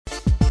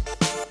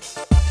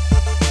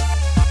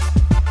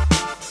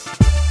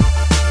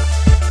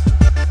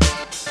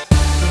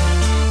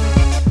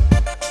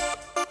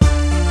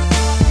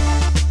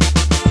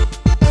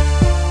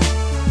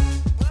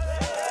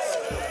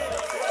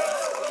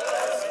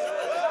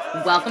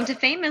Welcome to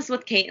Famous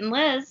with Kate and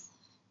Liz.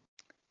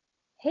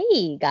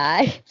 Hey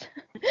guys,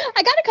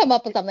 I gotta come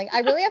up with something. I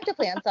really have to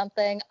plan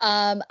something.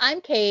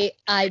 I'm Kate.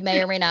 I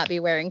may or may not be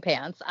wearing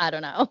pants. I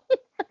don't know.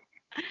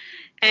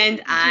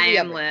 And I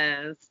am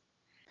Liz.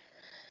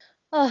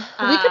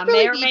 We could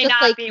may really or be may just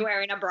not like, be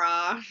wearing a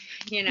bra,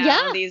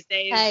 yeah. these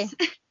days. Hey,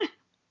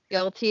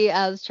 guilty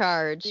as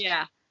charged.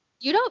 Yeah.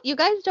 You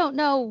guys don't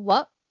know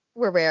what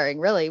we're wearing,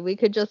 really. We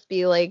could just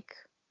be like,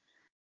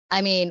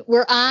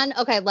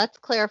 okay, let's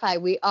clarify.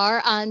 We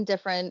are on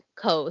different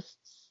coasts.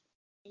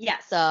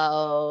 Yes.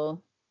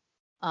 So,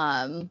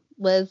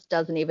 Liz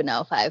doesn't even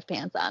know if I have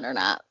pants on or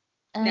not.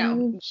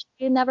 And no.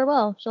 She never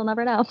will. She'll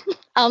never know.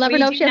 I'll never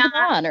know if she has them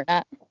on or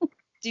not.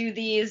 Do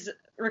these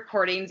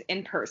recordings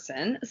in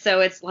person, so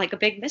it's like a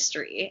big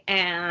mystery.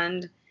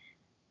 And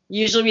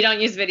usually we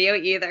don't use video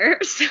either,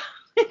 so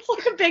it's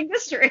like a big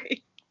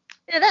mystery.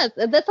 It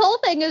is. This whole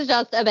thing is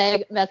just a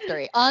big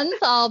mystery,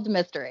 unsolved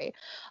mystery.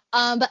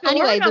 But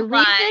anyway, the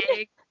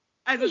reason.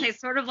 I was gonna say,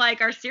 sort of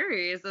like our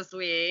series this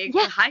week,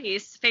 Yeah.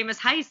 heists, famous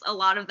heists. A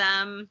lot of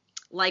them,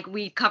 like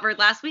we covered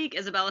last week,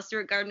 Isabella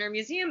Stewart Gardner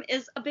Museum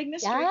is a big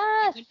mystery.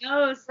 Yes. Who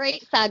knows?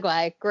 Great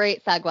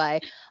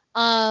segue.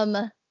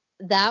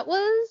 That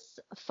was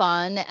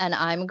fun, and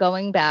I'm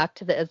going back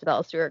to the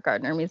Isabella Stewart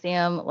Gardner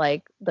Museum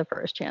like the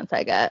first chance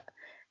I get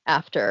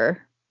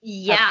after.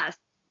 Yes.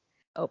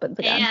 Opens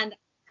again. And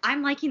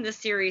I'm liking this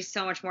series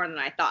so much more than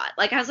I thought.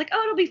 Like I was like,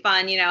 oh, it'll be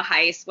fun,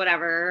 heist,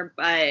 whatever.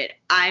 But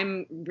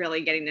I'm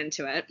really getting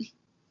into it.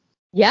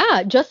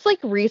 Yeah, just like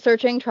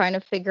researching, trying to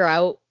figure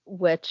out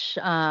which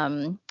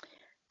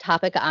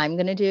topic I'm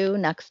gonna do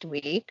next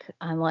week.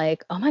 I'm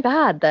like, oh my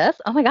god, this,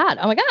 oh my god.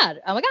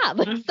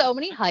 Like so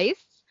many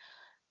heists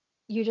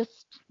you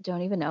just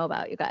don't even know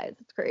about, you guys.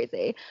 It's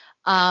crazy.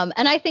 And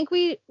I think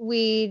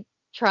we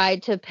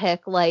tried to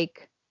pick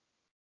like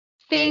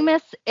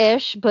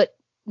famous-ish, but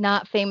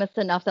not famous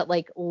enough that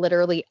like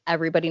literally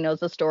everybody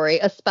knows the story,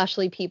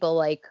 especially people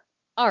like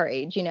our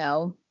age.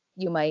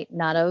 You might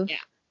not have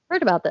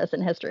heard about this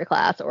in history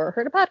class or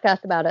heard a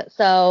podcast about it.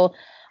 So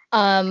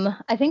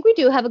I think we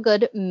do have a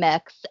good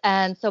mix.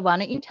 And so why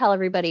don't you tell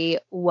everybody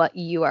what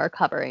you are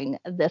covering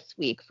this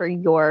week for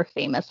your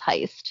famous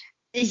heist?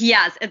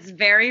 Yes, it's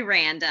very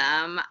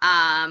random.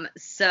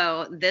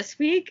 So this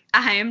week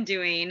I am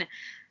doing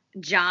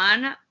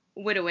John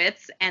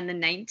Witowitz and the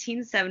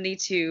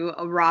 1972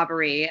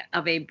 robbery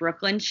of a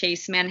Brooklyn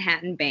Chase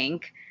Manhattan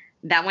bank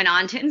that went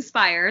on to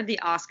inspire the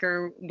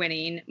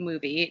Oscar-winning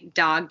movie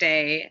Dog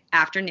Day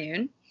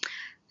Afternoon,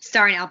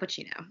 starring Al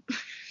Pacino.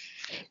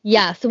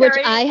 Yes, which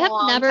I have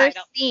never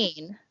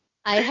seen.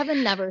 I have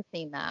never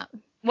seen that.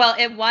 Well,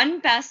 it won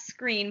Best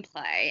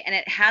Screenplay, and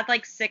it had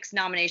like 6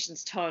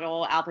 nominations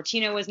total. Al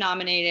Pacino was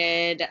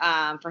nominated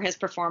for his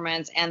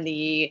performance, and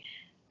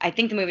I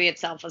think the movie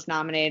itself was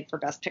nominated for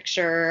Best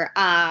Picture.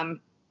 And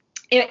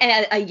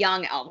a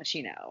young Al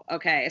Pacino.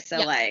 Okay, so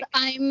yes,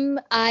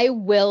 I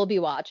will be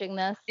watching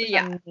this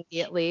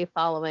immediately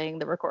following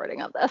the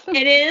recording of this.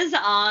 It is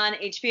on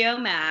HBO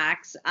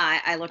Max.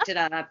 I looked it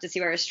up to see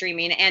where it's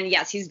streaming, and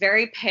yes, he's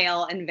very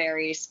pale and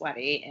very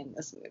sweaty in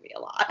this movie a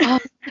lot. Oh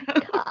my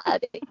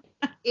god.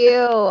 Ew.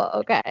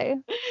 Okay.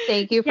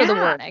 Thank you for the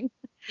warning.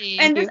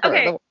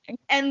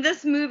 And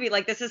this movie,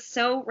 like, this is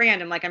so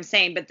random, like I'm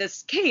saying, but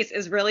this case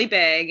is really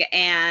big,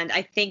 and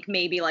I think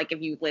maybe like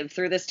if you lived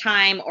through this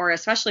time, or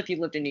especially if you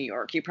lived in New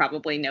York, you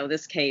probably know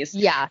this case.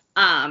 Yeah.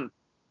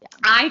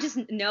 I just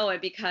know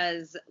it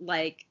because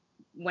like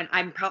when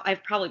I've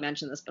probably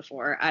mentioned this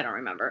before, I don't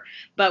remember,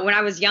 but when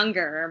I was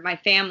younger, my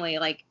family,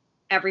 like,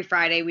 every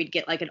Friday we'd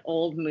get like an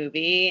old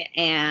movie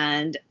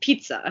and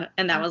pizza,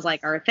 and that was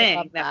like our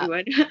thing that we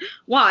would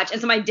watch.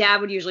 And so my dad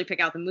would usually pick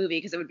out the movie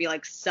because it would be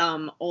like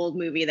some old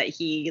movie that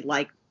he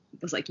like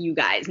was like, you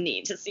guys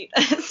need to see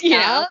this.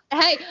 Yeah.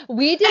 Hey,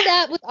 we did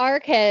that with our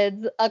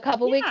kids a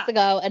couple weeks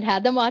ago and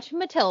had them watch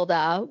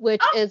Matilda,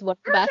 which is one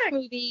of the best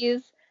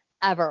movies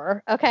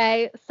ever.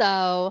 Okay,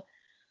 so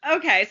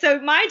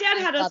my dad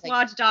had us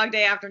watch Dog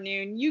Day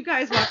Afternoon. You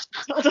guys watched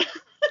Matilda.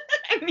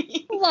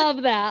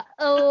 Love that.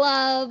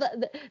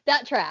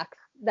 That tracks.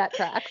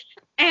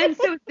 And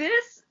so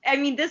this,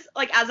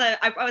 like,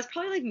 I was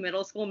probably like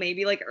middle school,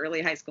 maybe like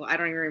early high school. I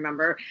don't even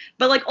remember,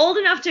 but like old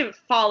enough to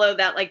follow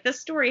that. Like, this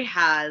story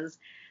has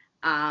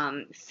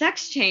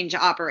sex change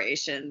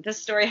operation.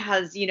 This story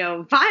has,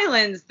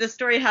 violence. This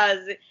story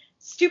has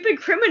stupid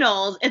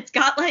criminals. It's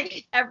got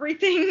like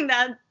everything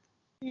that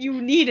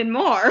you need and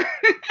more.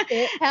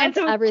 It has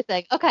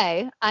everything.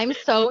 Okay, I'm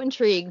so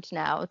intrigued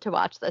now to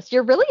watch this.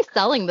 You're really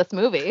selling this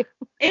movie.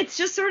 It's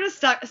just sort of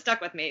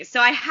stuck with me. So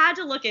I had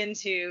to look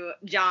into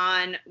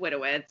John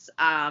Witowitz,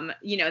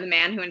 the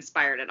man who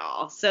inspired it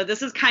all. So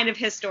this is kind of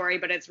his story,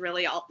 but it's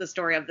really all the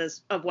story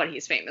of what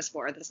he's famous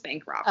for, this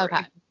bank robbery.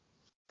 Okay,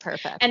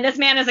 perfect. And this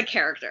man is a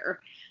character.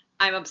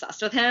 I'm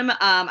obsessed with him.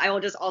 I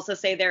will just also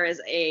say there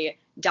is a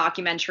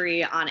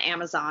documentary on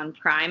Amazon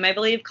Prime, I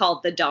believe,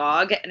 called The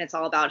Dog, and it's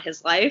all about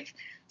his life.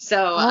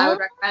 So I would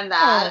recommend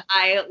that.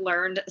 I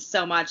learned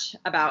so much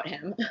about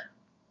him.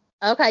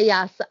 Okay,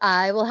 yes,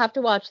 I will have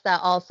to watch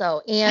that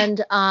also.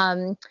 And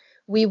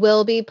We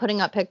will be putting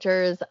up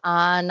pictures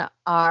on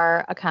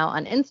our account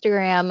on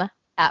Instagram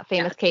at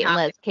Famous Kate and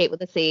Liz, Kate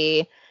with a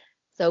C.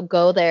 So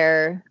go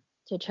there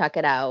to check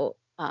it out.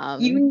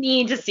 You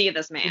need to see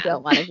this man. You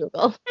don't want to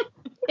Google.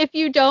 If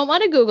you don't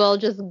want to Google,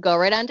 just go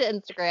right onto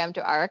Instagram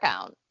to our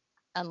account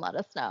and let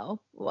us know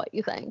what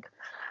you think.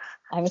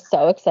 I'm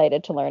so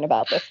excited to learn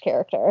about this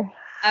character.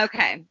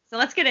 Okay, so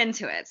let's get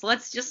into it. So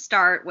let's just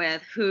start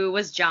with who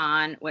was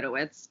John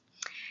Witowitz.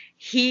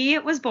 He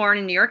was born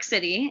in New York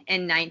City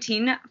in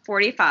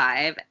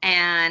 1945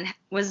 and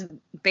was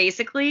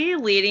basically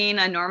leading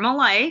a normal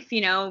life,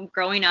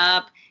 growing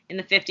up in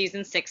the 50s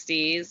and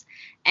 60s.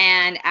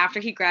 And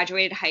after he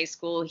graduated high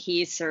school,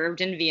 he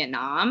served in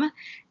Vietnam.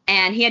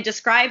 And he had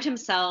described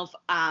himself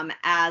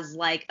as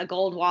like a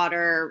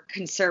Goldwater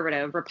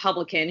conservative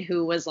Republican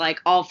who was like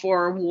all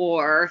for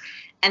war.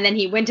 And then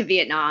he went to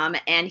Vietnam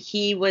and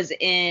he was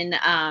in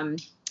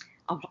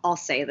I'll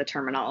say the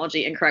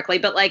terminology incorrectly,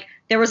 but like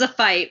there was a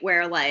fight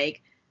where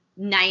like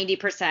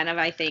 90% of,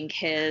 I think,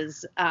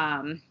 his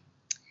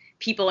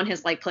people in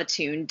his like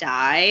platoon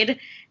died.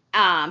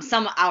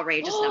 Some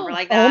outrageous number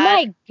like that. Oh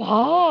my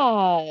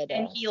God.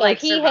 And he so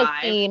he survived.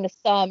 Has seen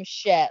some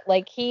shit.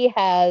 Like he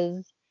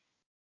has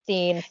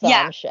seen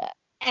some shit.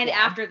 And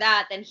after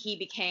that, then he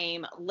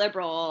became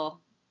liberal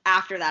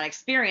after that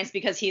experience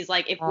because he's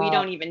like, if we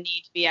don't even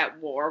need to be at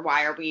war,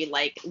 why are we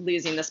like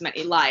losing this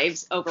many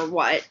lives over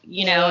what,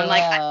 and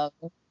like,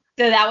 so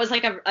that was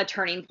like a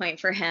turning point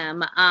for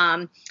him.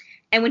 And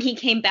when he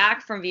came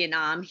back from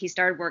Vietnam, he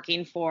started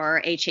working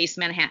for a Chase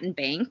Manhattan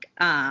Bank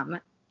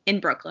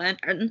in Brooklyn,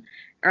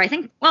 or I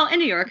think, in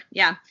New York.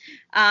 Yeah.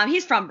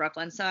 He's from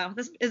Brooklyn. So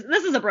this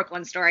is a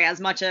Brooklyn story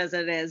as much as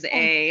it is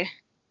a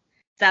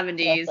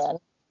 70s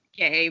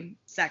gay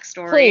sex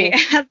story,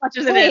 as much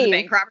as it is a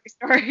bank robbery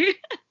story.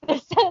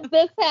 This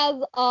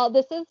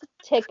is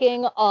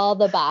ticking all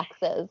the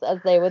boxes, as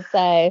they would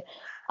say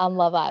on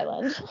Love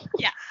Island.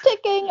 Yeah.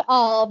 Ticking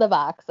all the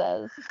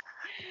boxes.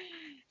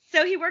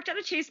 So he worked at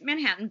a Chase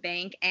Manhattan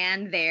Bank,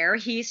 and there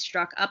he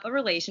struck up a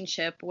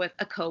relationship with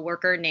a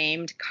coworker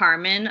named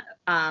Carmen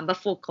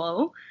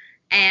Bafulco,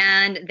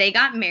 and they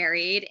got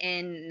married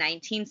in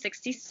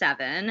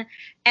 1967.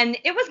 And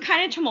it was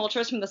kind of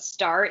tumultuous from the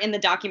start. In the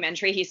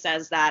documentary, he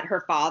says that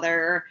her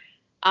father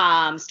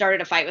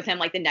started a fight with him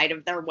like the night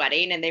of their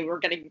wedding, and they were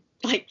going to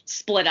like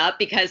split up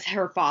because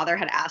her father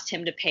had asked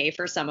him to pay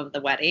for some of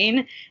the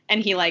wedding,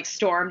 and he like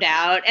stormed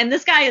out. And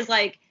this guy is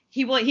like,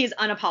 he's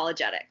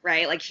unapologetic,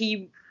 right? Like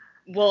he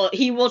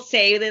will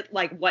say that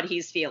like what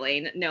he's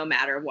feeling no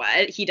matter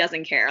what. He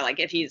doesn't care like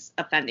if he's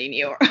offending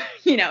you or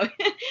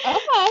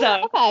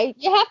Okay,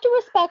 you have to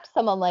respect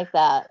someone like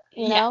that,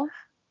 you know.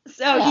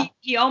 So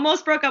he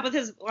almost broke up with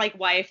his like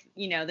wife,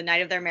 the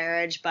night of their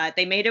marriage, but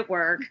they made it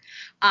work.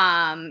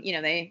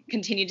 They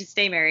continued to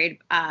stay married,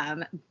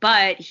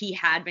 but he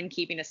had been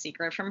keeping a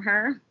secret from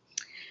her.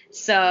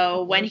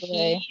 So when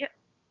he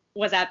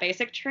was at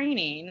basic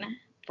training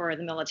for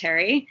the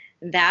military,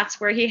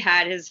 that's where he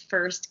had his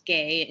first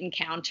gay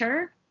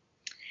encounter.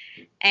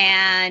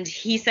 And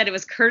he said it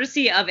was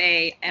courtesy of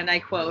and I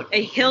quote,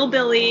 a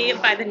hillbilly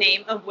by the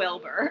name of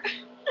Wilbur.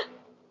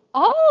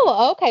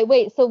 Oh, okay.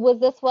 Wait, so was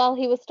this while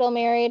he was still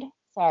married?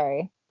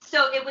 Sorry.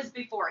 So it was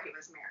before he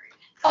was married.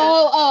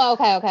 So,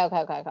 okay.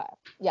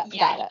 Yeah,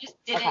 got it. He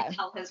just didn't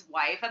tell his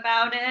wife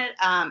about it.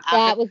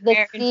 That was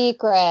the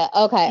secret.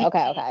 Okay,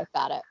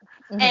 got it.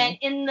 Mm-hmm. And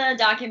in the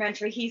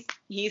documentary,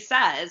 he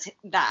says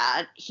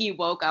that he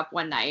woke up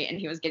one night and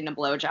he was getting a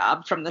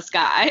blowjob from this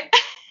guy.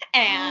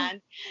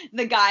 And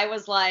the guy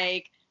was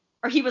like,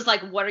 or he was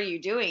like, what are you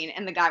doing?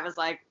 And the guy was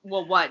like,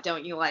 well, what?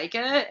 Don't you like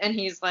it? And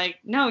he's like,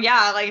 no,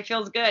 yeah, like it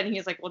feels good. And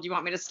he's like, well, do you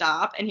want me to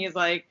stop? And he's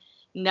like,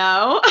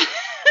 no.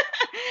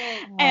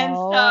 And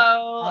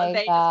so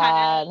they just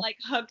kind of like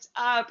hooked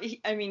up. He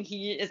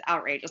is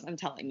outrageous. I'm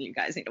telling you, you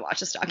guys need to watch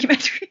this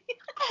documentary.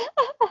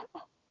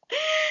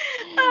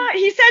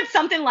 He said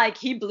something like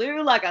he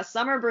blew like a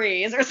summer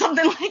breeze or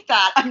something like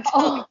that. I'm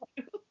telling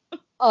you.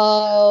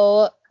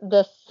 Oh,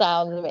 this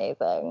sounds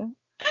amazing.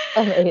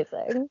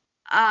 Amazing.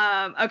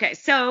 Okay,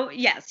 so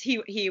yes,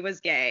 he was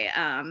gay,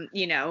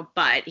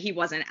 but he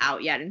wasn't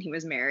out yet and he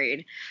was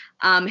married.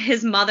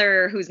 His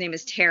mother, whose name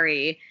is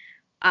Terry,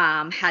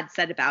 had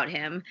said about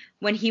him,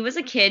 when he was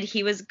a kid,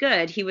 he was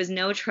good. He was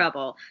no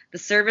trouble. The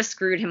service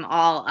screwed him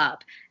all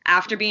up.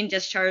 After being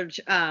discharged,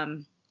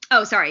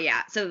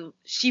 so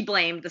she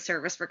blamed the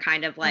service for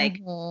kind of like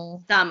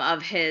some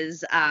of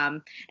his,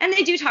 and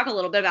they do talk a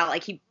little bit about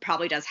like he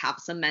probably does have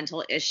some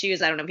mental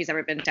issues. I don't know if he's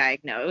ever been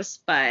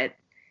diagnosed, but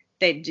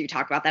they do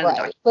talk about that in the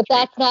documentary. But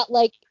that's not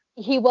like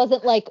he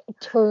wasn't like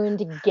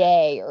turned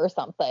gay or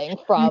something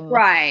from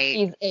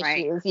these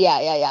issues. Right.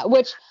 Yeah.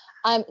 Which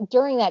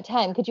during that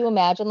time, could you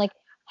imagine like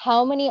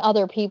how many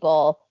other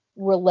people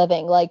were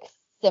living like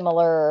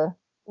similar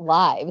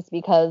lives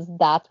because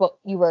that's what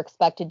you were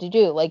expected to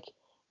do. Like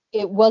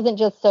it wasn't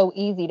just so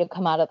easy to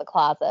come out of the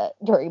closet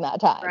during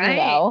that time, right.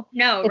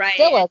 No, it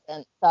still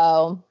wasn't.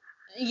 So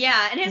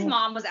yeah, and his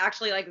mom was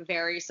actually like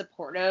very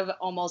supportive,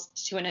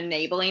 almost to an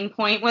enabling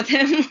point with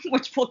him,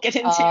 which we'll get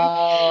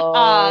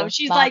into.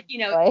 She's like,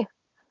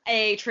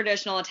 a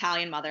traditional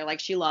Italian mother. Like,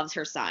 she loves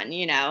her son,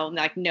 you know,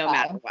 like, no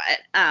matter Okay.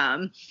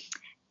 what.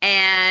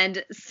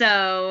 And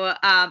so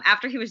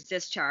after he was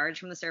discharged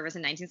from the service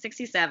in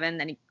 1967,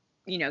 then he,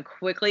 you know,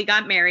 quickly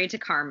got married to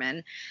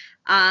Carmen.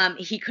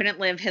 He couldn't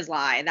live his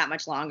lie that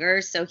much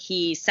longer, so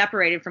he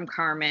separated from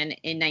Carmen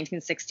in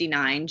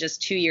 1969,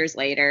 just 2 years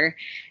later.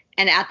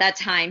 And at that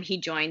time, he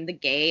joined the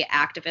Gay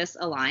Activist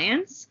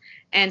Alliance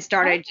and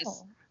started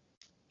Oh.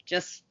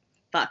 just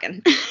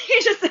fucking.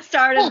 He just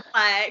started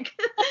like,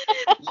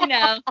 you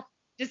know,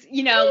 just,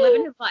 you know,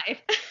 living his life.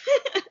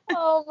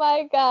 Oh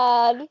my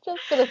God.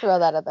 Just gonna throw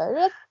that in there.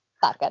 Just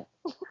fucking.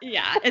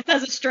 Yeah, it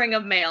says a string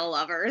of male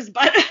lovers,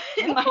 but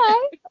Okay.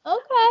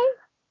 Okay.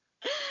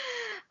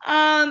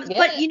 Get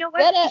but it. you know what?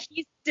 Get it.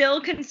 He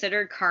still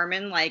considered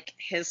Carmen like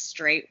his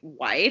straight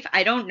wife.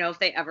 I don't know if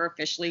they ever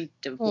officially Hmm.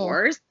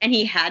 divorced, and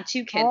he had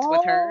 2 kids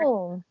with her,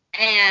 Oh.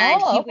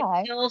 and Oh, he would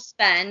okay. still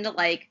spend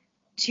like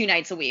 2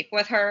 nights a week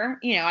with her,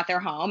 you know, at their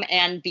home,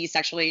 and be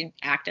sexually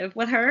active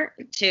with her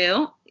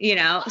too, you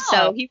know.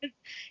 So Oh.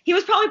 he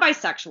was probably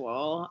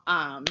bisexual,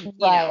 you know.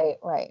 Right,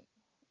 right.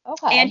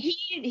 Okay. And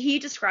he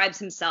describes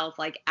himself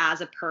like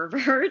as a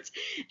pervert,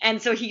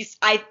 and so you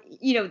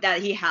know,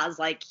 that he has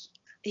like,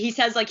 he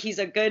says like he's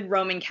a good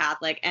Roman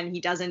Catholic, and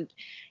he doesn't,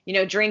 you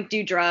know, drink,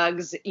 do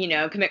drugs, you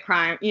know, commit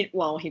crime.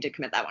 Well, he did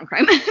commit that one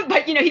crime,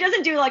 but you know, he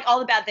doesn't do like all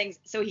the bad things.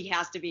 So his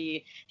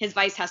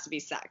vice has to be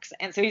sex,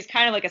 and so he's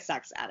kind of like a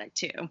sex addict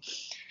too,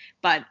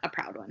 but a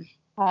proud one.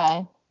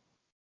 Okay.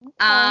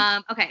 Okay.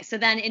 Okay, so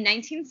then in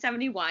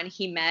 1971,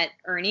 he met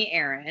Ernie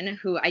Aaron,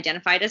 who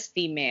identified as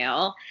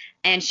female,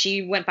 and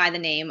she went by the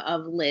name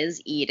of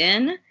Liz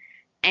Eden.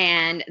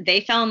 And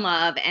they fell in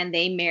love, and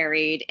they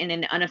married in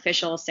an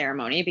unofficial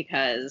ceremony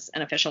because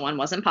an official one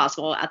wasn't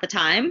possible at the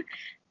time.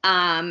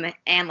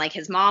 And like,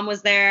 his mom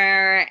was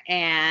there,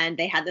 and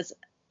they had this,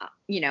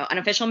 you know,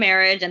 unofficial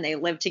marriage, and they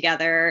lived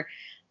together.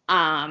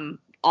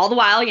 All the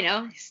while, you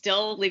know,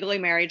 still legally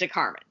married to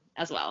Carmen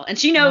as well. And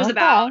she knows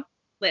about Okay.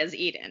 Liz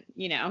Eden,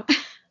 you know.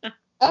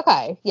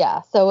 Okay.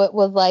 Yeah. So it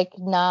was like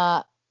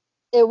not,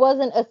 it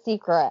wasn't a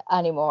secret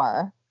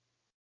anymore,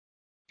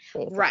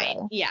 Right.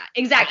 basically. Yeah,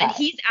 exactly. And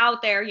Okay. he's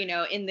out there, you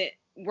know, in the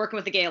working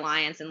with the Gay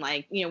Alliance, and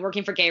like, you know,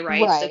 working for gay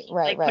rights. So Right, he's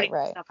right, like right, putting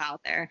right. stuff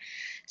out there.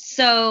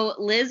 So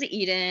Liz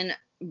Eden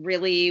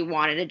really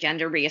wanted a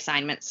gender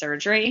reassignment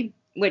surgery,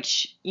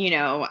 which, you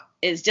know,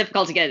 is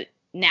difficult to get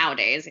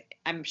nowadays.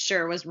 I'm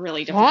sure was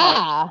really difficult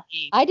Yeah.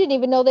 in I didn't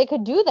even know they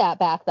could do that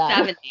back the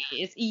then.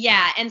 70s.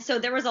 Yeah. And so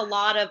there was a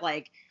lot of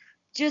like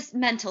just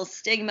mental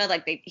stigma.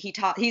 Like,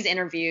 he's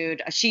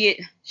interviewed, she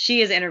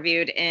is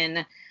interviewed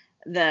in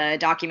the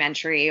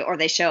documentary, or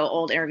they show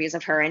old interviews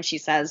of her, and she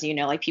says, you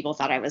know, like, people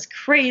thought I was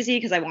crazy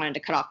because I wanted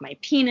to cut off my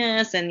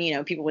penis, and, you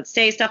know, people would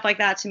say stuff like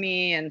that to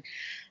me. And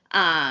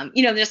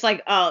you know, just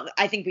like, oh,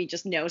 I think we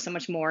just know so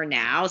much more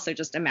now, so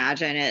just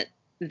imagine it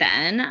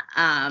then.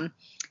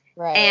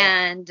 Right.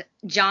 And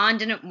John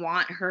didn't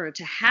want her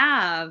to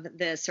have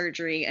the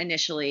surgery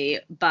initially,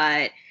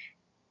 but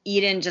Liz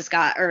Eden just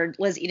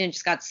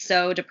got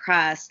so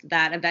depressed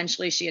that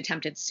eventually she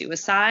attempted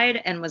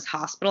suicide and was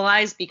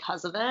hospitalized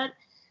because of it.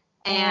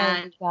 Oh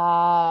And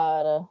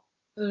God.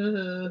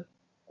 Mhm.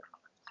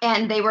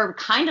 And they were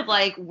kind of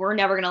like, we're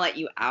never going to let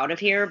you out of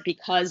here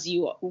because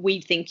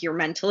we think you're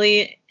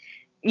mentally,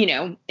 you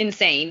know,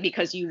 insane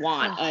because you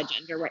want a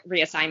gender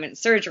reassignment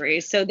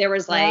surgery. So Yep.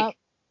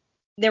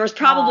 there was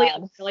probably a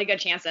God. really good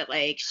chance that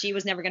like she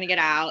was never going to get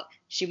out.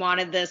 She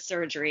wanted this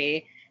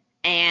surgery.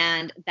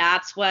 And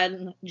that's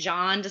when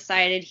John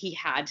decided he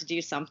had to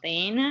do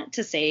something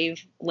to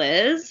save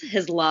Liz,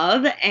 his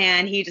love.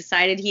 And he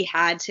decided he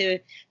had to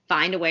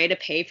find a way to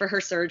pay for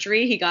her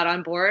surgery. He got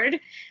on board,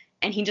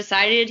 and he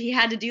decided he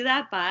had to do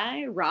that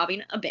by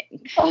robbing a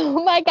bank.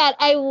 Oh my God.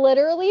 I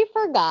literally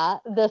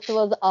forgot this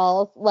was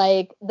all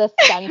like the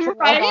center of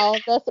Right? all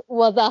of this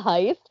was a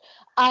heist.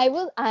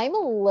 I'm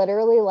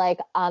literally like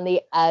on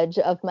the edge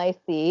of my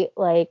seat,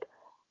 like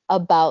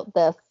about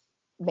this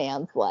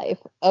man's life.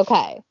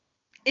 Okay.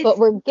 It's But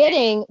we're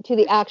getting to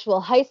the actual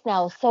heist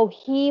now. So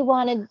he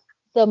wanted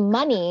the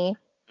money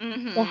to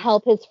mm-hmm.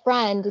 help his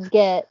friend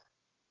get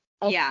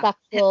a Yeah, his wife.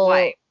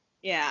 sexual,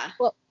 Yeah.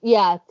 well,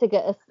 yeah, to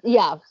get a,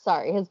 yeah,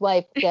 sorry, his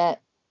wife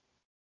get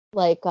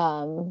like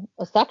a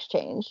sex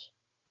change.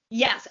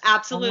 Yes,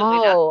 absolutely.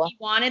 Oh, He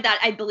wanted that.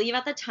 I believe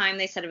at the time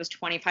they said it was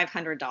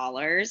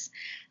 $2,500.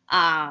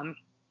 Um,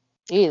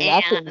 geez,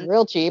 that seems and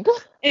real cheap.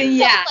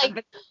 yeah, That's like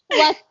but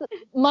less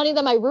money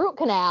than my root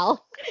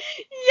canal.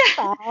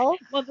 yeah. Well,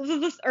 Well, this is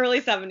the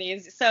early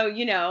 70s, so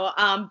you know.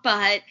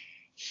 But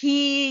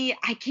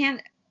I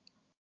can't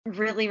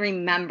really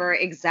remember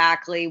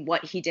exactly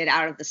what he did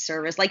out of the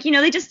service. Like, you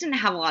know, they just didn't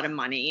have a lot of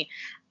money.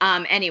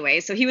 Anyway,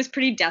 so he was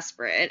pretty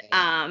desperate.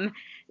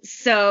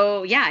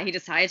 So yeah, he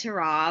decided to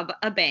rob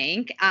a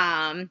bank.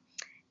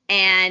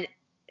 And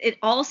it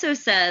also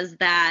says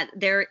that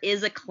there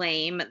is a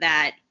claim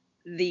that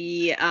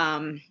he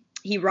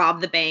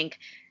robbed the bank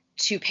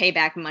to pay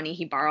back money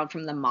he borrowed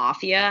from the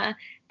mafia.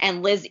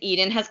 And Liz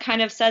Eden has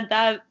kind of said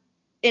that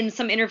in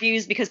some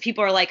interviews because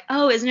people are like,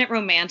 oh, isn't it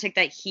romantic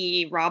that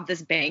he robbed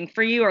this bank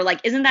for you? Or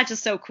like, isn't that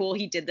just so cool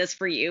he did this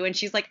for you? And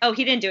she's like, oh,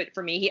 he didn't do it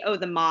for me. He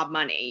owed the mob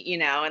money, you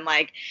know? And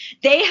like,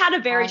 they had a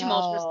very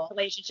tumultuous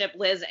relationship,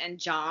 Liz and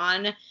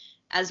John,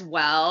 as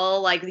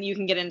well. Like, you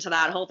can get into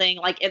that whole thing.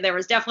 Like, there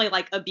was definitely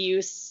like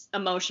abuse,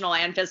 emotional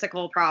and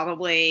physical,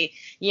 probably.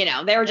 You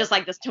know, they were just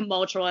like this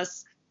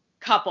tumultuous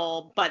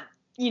couple, but,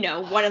 you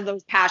know, one of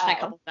those passionate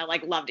couples that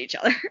like loved each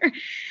other.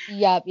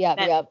 Yep.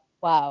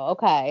 Wow.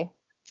 Okay.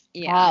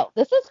 Yeah. Wow.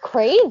 This is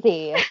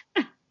crazy.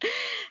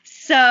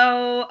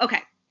 So,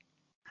 okay.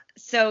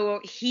 So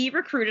he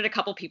recruited a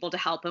couple people to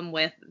help him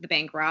with the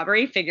bank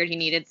robbery, figured he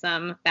needed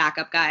some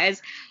backup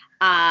guys.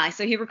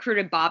 So he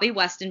recruited Bobby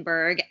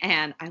Westenberg,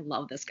 and I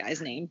love this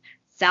guy's name,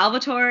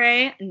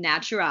 Salvatore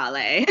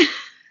Naturale.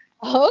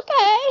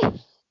 Okay.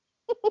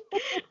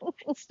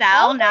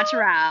 Sal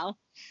Natural.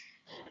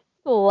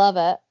 Love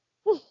it.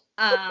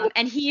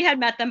 And he had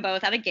met them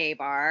both at a gay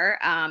bar,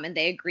 and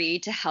they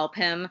agreed to help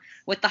him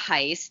with the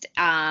heist.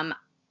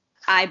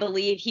 I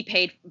believe he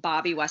paid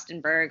Bobby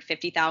Westenberg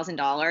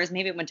 $50,000.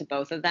 Maybe it went to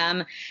both of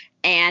them.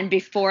 And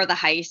before the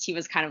heist, he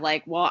was kind of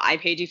like, well, I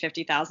paid you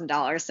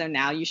 $50,000, so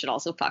now you should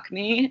also fuck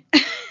me.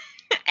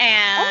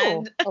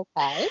 And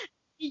okay.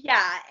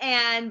 Yeah,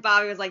 and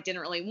Bobby was like,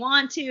 didn't really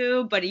want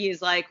to, but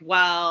he's like,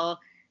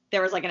 well,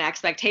 there was like an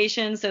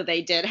expectation, so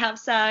they did have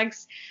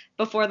sex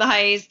before the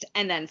heist.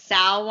 And then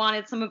Sal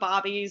wanted some of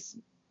Bobby's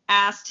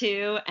ass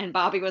too, and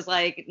Bobby was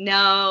like,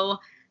 no,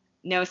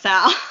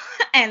 Sal.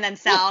 And then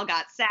Sal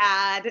got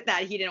sad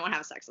that he didn't want to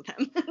have sex with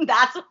him.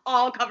 That's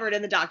all covered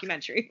in the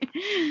documentary.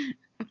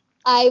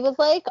 I was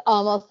like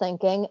almost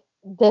thinking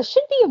this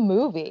should be a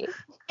movie,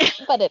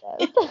 but it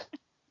is.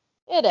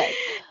 It is.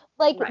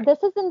 Like, right. This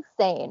is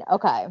insane.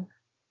 Okay.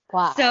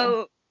 Wow.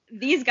 So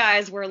these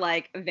guys were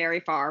like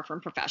very far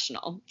from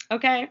professional.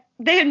 Okay.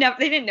 They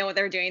didn't know what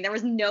they were doing. There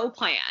was no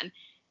plan.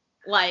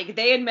 Like,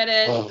 they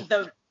admitted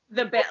the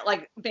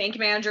bank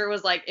manager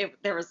was like, it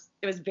was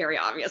very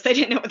obvious. They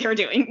didn't know what they were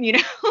doing, you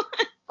know?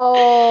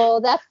 Oh,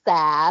 that's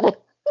sad.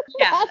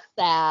 Yeah. That's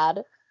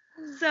sad.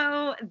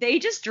 So they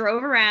just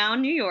drove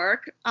around New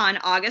York on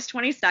August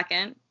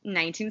 22nd,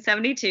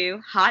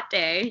 1972, hot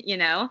day, you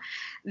know.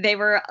 They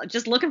were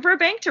just looking for a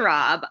bank to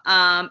rob.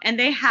 And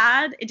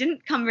it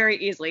didn't come very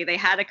easily. They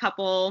had a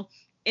couple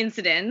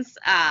incidents.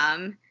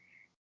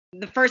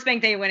 The first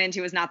bank they went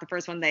into was not the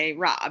first one they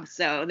robbed.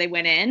 So they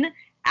went in,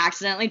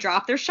 accidentally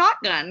dropped their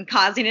shotgun,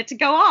 causing it to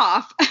go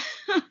off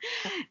in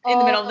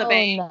the middle of the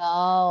bank.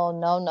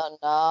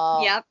 No.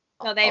 Yep.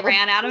 So they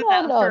ran out of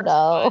that first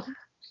one.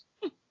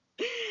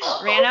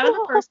 Ran out of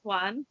the first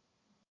one.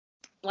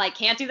 Like,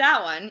 can't do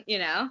that one, you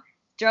know.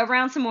 Drove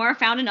around some more,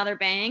 found another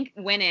bank,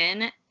 went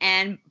in,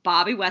 and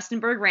Bobby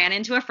Westenberg ran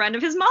into a friend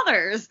of his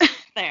mother's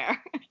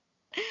there.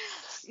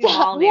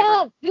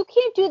 Yeah, you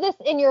can't do this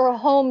in your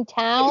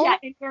hometown. Yeah,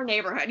 in your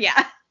neighborhood,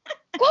 yeah.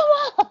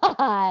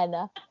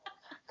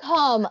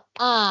 Come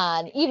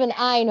on. Even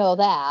I know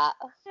that.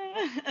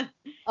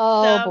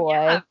 Oh, boy.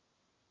 Yeah.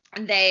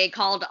 They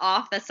called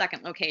off the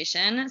second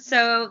location,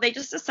 so they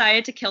just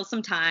decided to kill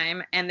some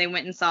time, and they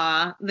went and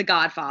saw The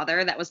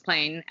Godfather that was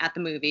playing at the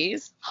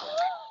movies.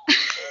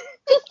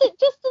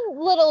 just a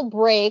little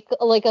break,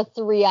 like a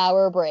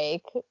 3-hour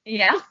break.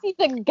 Yeah. To see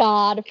The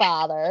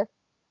Godfather.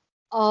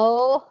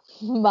 Oh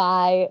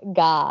my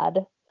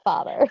God,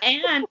 Father.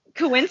 And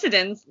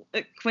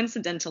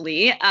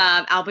coincidentally,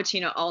 Al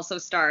Pacino also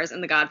stars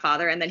in The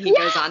Godfather, and then he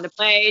goes on to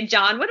play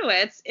John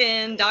Witowitz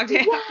in Dog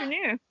Day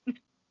Afternoon.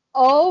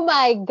 Oh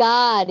my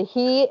God,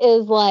 he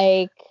is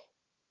like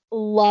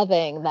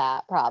loving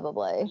that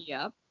probably.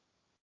 Yep.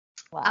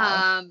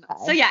 Wow.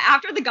 Okay. So yeah,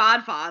 after The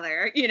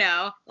Godfather, you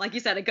know, like you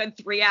said, a good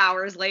 3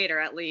 hours later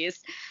at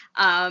least,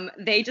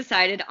 they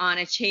decided on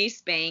a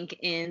Chase Bank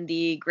in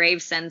the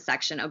Gravesend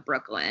section of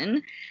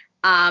Brooklyn.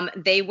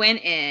 They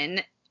went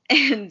in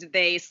and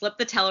they slipped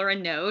the teller a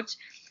note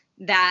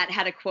that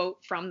had a quote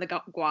from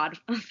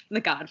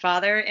the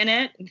Godfather in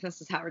it.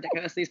 This is how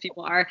ridiculous these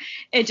people are.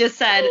 It just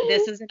said,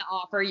 "This is an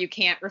offer you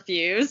can't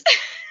refuse."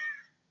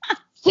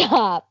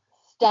 Stop.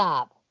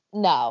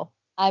 No,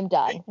 I'm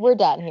done. We're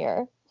done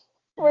here.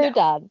 We're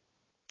done.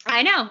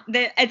 I know.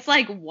 It's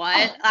like,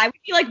 what? I would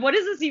be like, what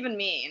does this even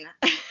mean?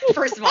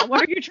 First of all, what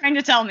are you trying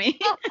to tell me?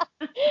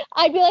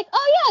 I'd be like,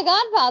 oh yeah,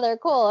 Godfather.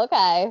 Cool.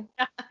 Okay.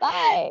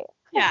 Bye.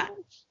 Yeah.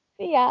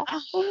 Yeah.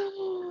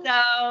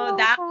 So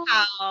that's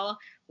how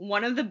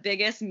one of the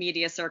biggest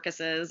media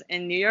circuses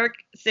in New York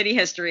City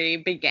history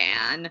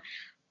began.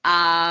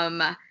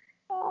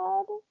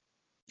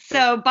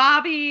 So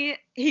Bobby,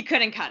 he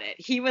couldn't cut it.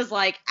 He was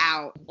like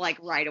out like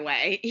right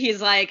away.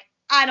 He's like,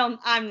 I don't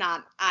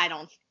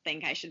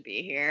think I should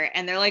be here.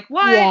 And they're like,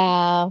 what?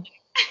 Yeah.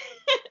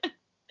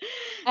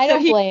 I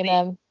don't blame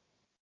him.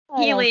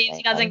 He leaves.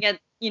 He doesn't get,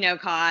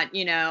 caught,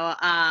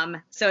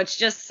 so it's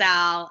just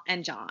Sal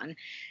and John.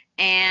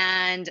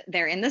 And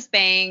they're in this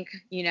bank,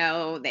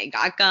 they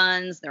got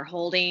guns. They're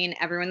holding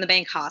everyone in the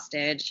bank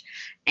hostage.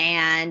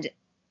 And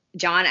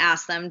John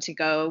asked them to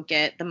go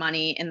get the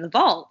money in the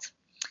vault.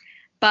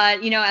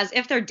 But, as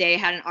if their day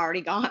hadn't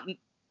already gone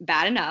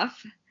bad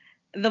enough.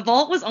 The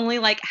vault was only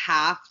like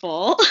half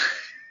full.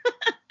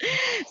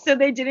 So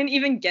they didn't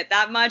even get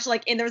that much.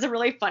 Like, and there was a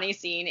really funny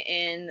scene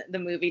in the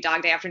movie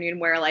Dog Day Afternoon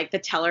where like the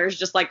teller's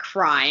just like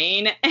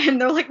crying and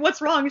they're like,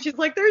 "What's wrong?" And she's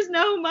like, "There's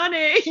no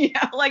money." You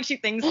know, like she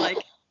thinks like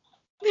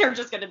they're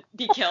just gonna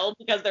be killed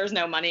because there's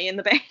no money in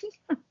the bank.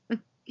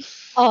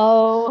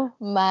 Oh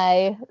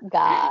my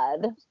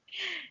God.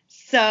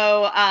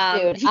 So,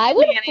 dude, I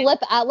would flip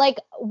out. Like,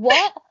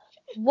 what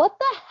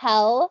the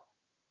hell?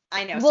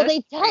 I know. Well,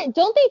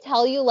 don't they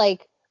tell you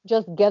like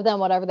just give them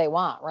whatever they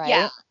want,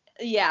 right?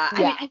 Yeah.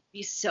 I mean, it'd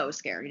be so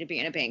scary to be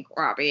in a bank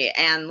robbery.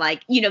 And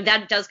like, you know,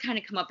 that does kind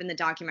of come up in the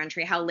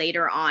documentary how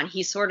later on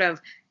he sort of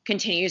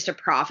continues to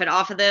profit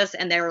off of this.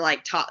 And they were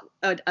like,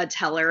 a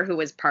teller who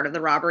was part of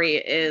the robbery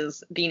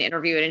is being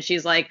interviewed. And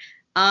she's like,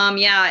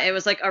 yeah, it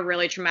was like a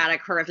really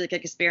traumatic, horrific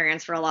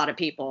experience for a lot of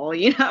people,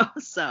 you know?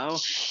 So.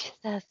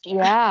 Jesus,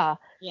 yeah.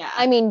 Yeah.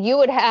 I mean, you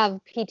would have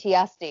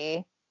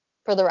PTSD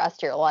for the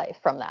rest of your life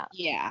from that.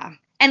 Yeah.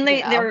 And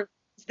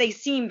they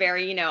seem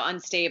very, you know,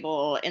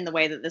 unstable in the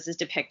way that this is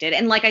depicted.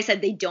 And like I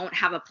said, they don't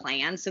have a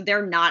plan. So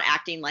they're not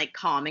acting like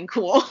calm and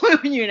cool,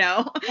 you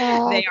know?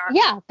 They are.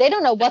 Yeah, they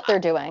don't know what they're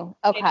doing.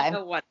 Okay. They don't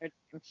know what they're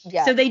doing.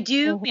 Yeah. So they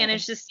do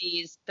manage to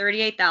seize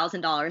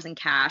 $38,000 in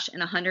cash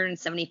and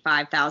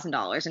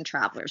 $175,000 in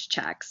traveler's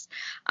checks.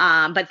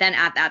 But then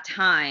at that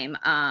time,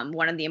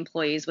 one of the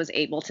employees was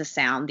able to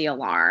sound the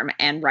alarm,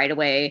 and right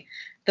away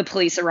the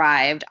police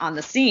arrived on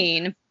the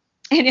scene.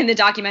 And in the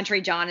documentary,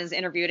 John is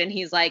interviewed and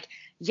he's like,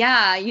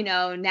 yeah, you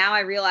know, now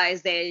I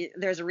realize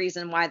there's a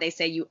reason why they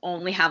say you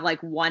only have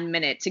like 1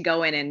 minute to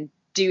go in and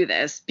do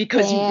this,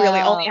 because you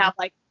really only have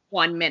like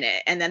 1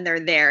 minute and then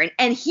they're there.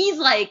 And he's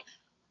like,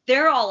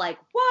 they're all like,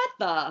 what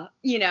the,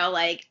 you know,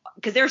 like,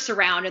 because they're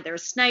surrounded.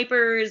 There's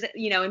snipers,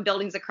 you know, in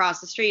buildings across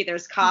the street.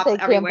 There's cops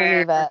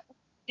everywhere.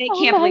 They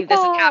can't believe this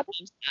is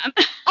happening to them.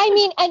 I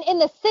mean, and in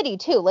the city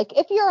too. Like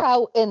if you're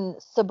out in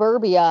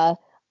suburbia,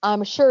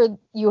 I'm sure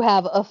you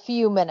have a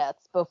few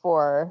minutes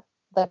before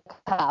the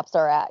cops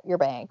are at your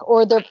bank,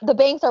 or the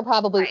banks are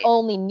probably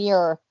only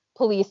near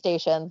police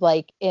stations,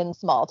 like in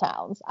small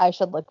towns. I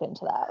should look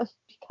into that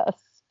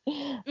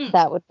because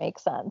that would make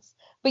sense.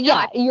 But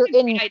yeah, you're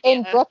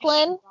in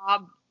Brooklyn.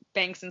 Rob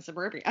banks in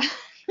suburbia.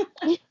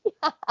 I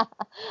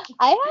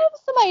have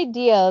some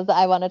ideas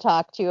I want to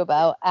talk to you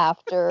about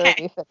after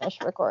we finish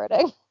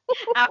recording.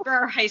 After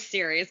our heist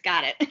series,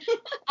 got it.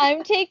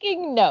 I'm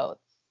taking notes.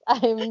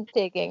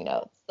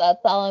 That's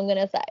all I'm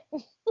gonna say.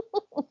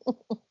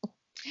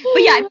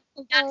 But yeah,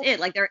 that's it.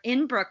 Like they're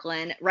in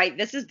Brooklyn, right?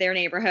 This is their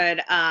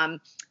neighborhood.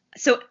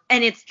 So,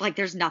 and it's like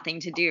there's nothing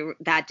to do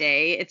that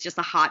day. It's just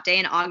a hot day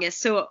in August.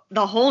 So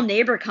the whole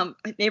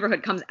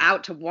neighborhood comes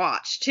out to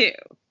watch too,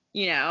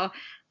 you know?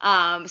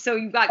 So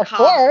you've got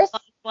cops,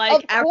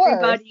 like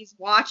everybody's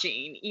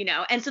watching, you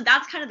know? And so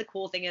that's kind of the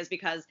cool thing, is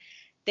because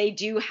they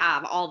do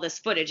have all this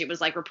footage. It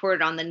was like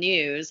reported on the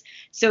news.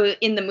 So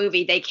in the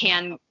movie, they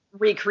can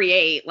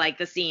recreate like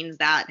the scenes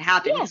that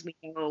happen, because we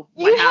know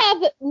what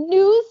happened. Have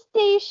news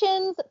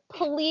stations,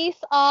 police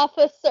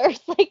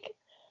officers, like,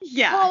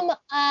 come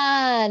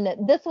on.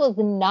 This was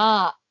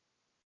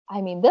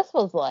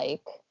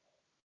like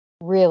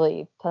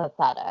really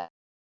pathetic.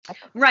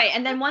 Right.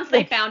 And then once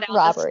they found out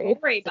the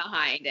story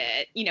behind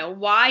it, you know,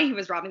 why he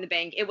was robbing the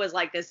bank, it was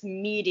like this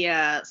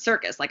media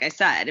circus. Like I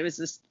said, it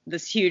was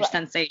this huge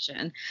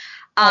sensation.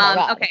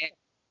 Okay.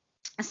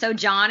 So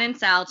John and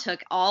Sal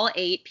took all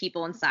 8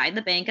 people inside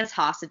the bank as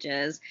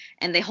hostages,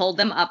 and they hold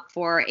them up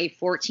for a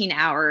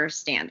 14-hour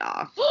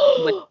standoff.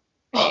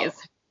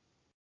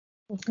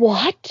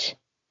 What?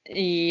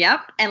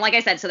 Yep. And like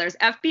I said, so there's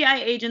FBI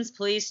agents,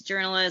 police,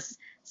 journalists,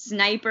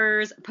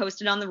 snipers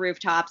posted on the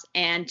rooftops,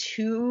 and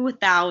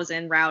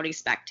 2,000 rowdy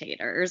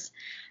spectators.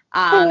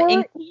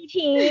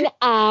 14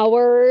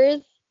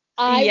 hours.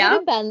 I would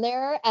have been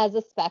there as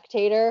a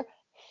spectator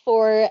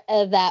for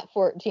that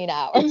 14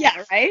 hours.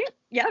 Yeah, right?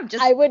 Yeah,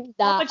 just I would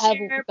not have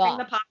bring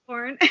the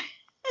popcorn.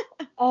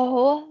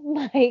 Oh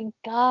my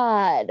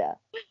God.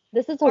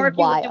 This is or if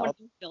wild. You live in one of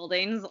these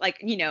buildings, like,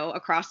 you know,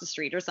 across the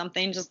street or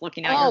something, just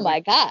looking out. Oh my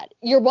God.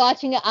 You're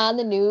watching it on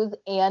the news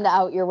and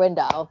out your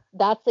window.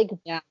 That's like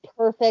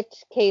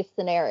perfect case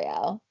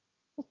scenario.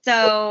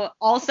 So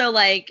also,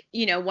 like,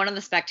 you know, one of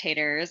the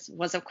spectators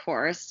was, of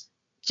course,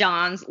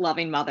 John's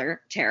loving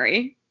mother,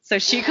 Terry. So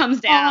she comes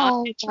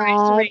down and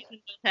tries to reason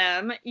with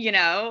him, you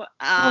know.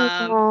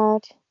 Oh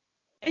God.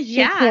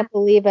 She can't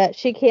believe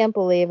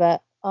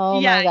it.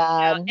 Oh my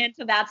God. You know, and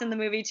so that's in the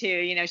movie too.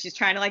 You know, she's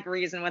trying to like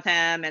reason with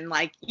him and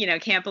like, you know,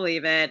 can't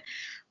believe it.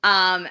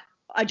 A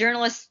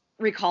journalist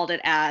recalled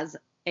it as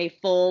a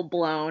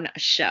full-blown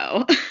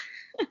show.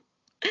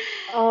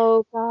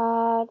 Oh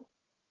God.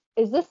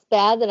 Is this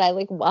bad that I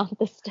like want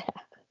this to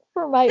happen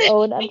for my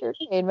own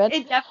entertainment?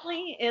 It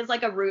definitely is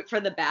like a root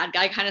for the bad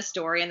guy kind of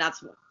story. And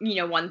that's, you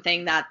know, one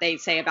thing that they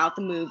say about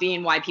the movie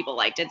and why people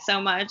liked it so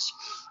much.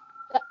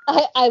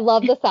 I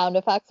love the sound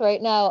effects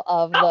right now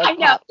of the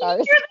cop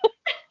cars.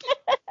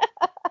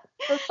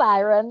 The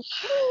siren.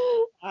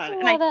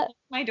 And I closed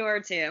my door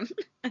too.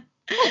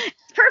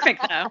 It's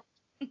perfect though.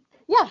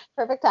 Yeah,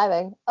 perfect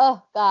timing.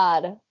 Oh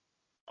God,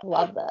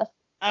 love this.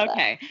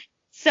 Okay.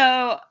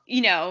 So,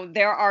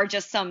 there are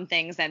just some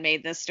things that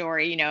made this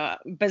story,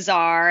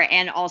 bizarre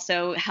and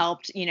also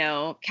helped,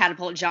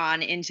 catapult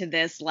John into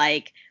this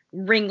like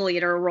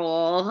ringleader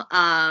role,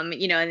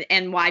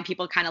 and why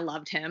people kind of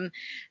loved him.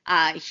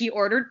 He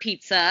ordered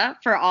pizza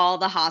for all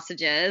the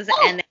hostages,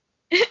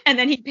 and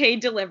then he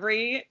paid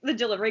the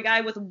delivery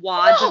guy with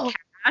wads of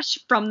cash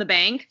from the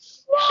bank.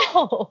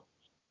 No.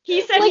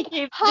 He said like,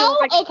 he gave how?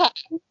 like Okay.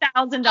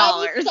 $1,000.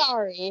 I'm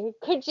sorry.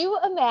 Could you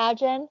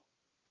imagine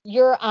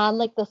you're on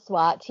like the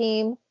SWAT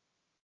team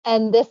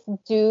and this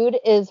dude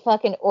is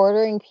fucking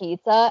ordering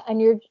pizza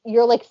and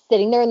you're like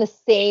sitting there in the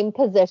same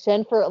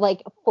position for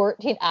like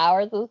 14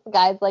 hours. This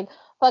guy's like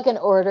fucking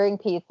ordering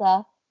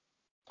pizza.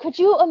 Could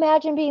you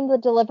imagine being the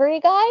delivery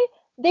guy?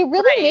 They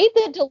really made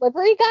the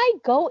delivery guy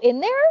go in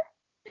there?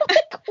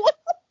 Like, what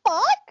the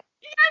fuck?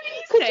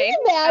 Could you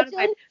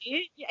imagine?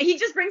 He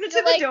just brings it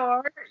to the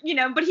door,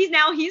 but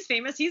he's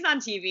famous. He's on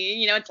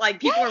TV. It's like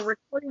people are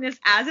recording this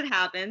as it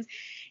happens.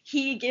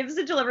 He gives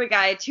the delivery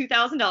guy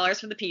 $2,000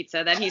 for the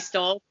pizza that he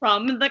stole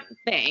from the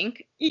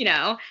bank,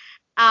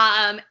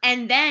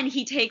 and then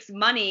he takes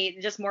money,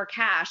 just more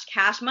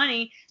cash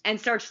money, and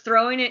starts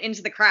throwing it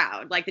into the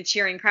crowd, like the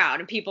cheering crowd,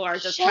 and people are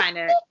just trying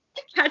to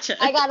catch it.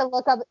 I gotta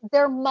look up.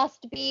 There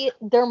must be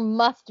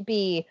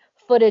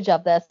footage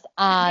of this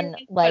on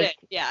like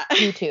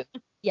YouTube.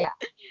 Yeah.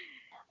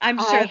 I'm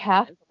sure I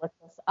have to look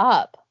this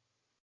up.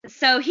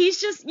 So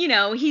he's just,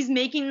 he's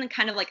making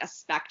kind of like a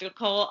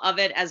spectacle of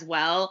it as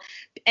well.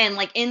 And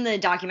like in the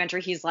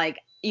documentary, he's like,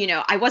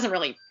 I wasn't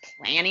really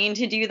planning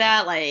to do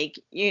that. Like,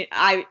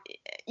 I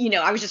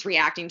was just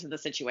reacting to the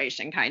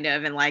situation kind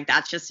of. And like,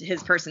 that's just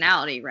his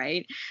personality,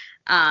 right?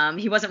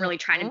 He wasn't really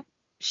trying to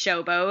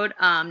showboat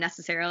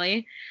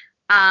necessarily.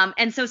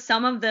 And so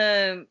some of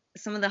the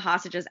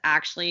hostages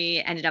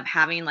actually ended up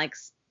having like,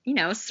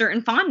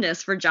 certain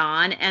fondness for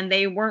John, and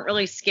they weren't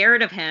really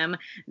scared of him.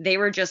 They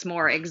were just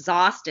more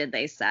exhausted,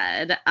 they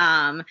said.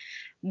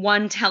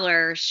 One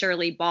teller,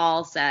 Shirley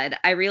Ball, said,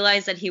 "I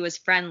realized that he was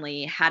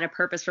friendly, had a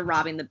purpose for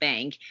robbing the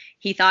bank.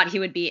 He thought he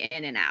would be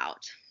in and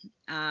out."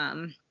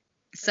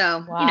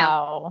 So,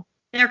 wow.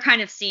 They're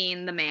kind of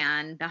seeing the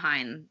man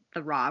behind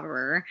the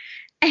robber.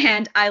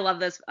 And I love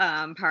this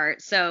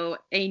part. So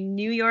a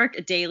New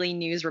York Daily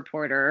News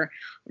reporter,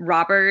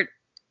 Robert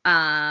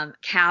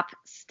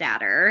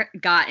Capstatter,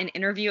 got an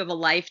interview of a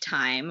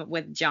lifetime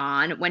with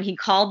John when he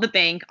called the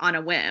bank on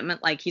a whim.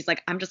 Like, he's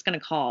like, I'm just going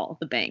to call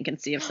the bank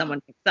and see if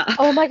someone picks up.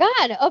 Oh my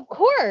God. Of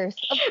course.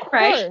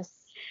 Right?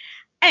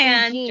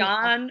 And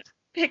John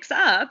picks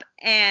up.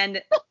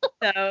 And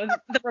so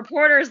the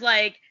reporter's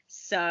like,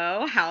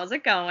 so how's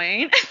it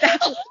going?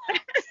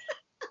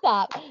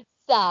 Stop.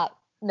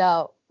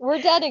 No,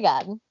 we're done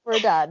again. We're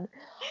done.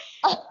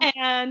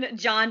 And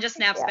John just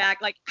snaps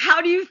back like,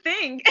 how do you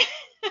think?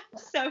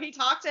 So he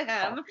talked to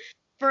him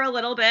for a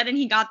little bit, and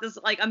he got this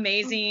like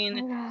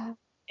amazing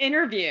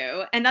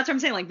interview. And that's what I'm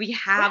saying. Like, we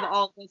have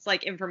all this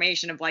like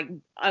information of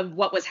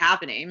what was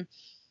happening.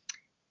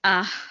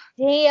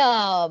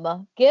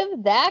 Damn,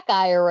 give that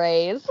guy a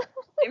raise.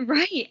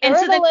 Right. And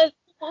so then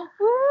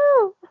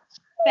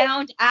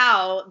found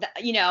out that,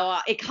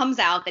 it comes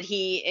out that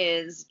he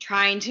is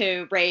trying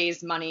to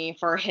raise money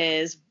for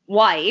his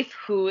wife,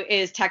 who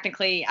is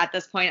technically at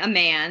this point a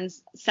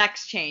man's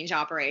sex change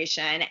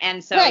operation.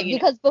 And so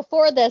because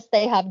before this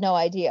they have no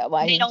idea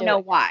why they don't know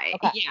why.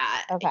 Okay.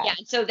 Yeah.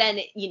 So then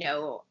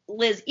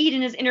Liz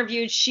Eden is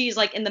interviewed. She's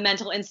like in the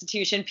mental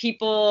institution.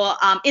 People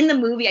in the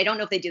movie, I don't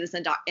know if they do this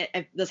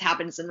if this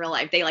happens in real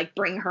life, they like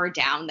bring her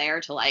down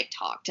there to like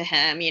talk to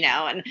him,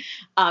 and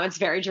it's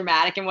very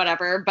dramatic and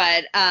whatever,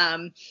 but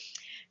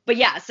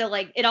yeah, so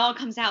like it all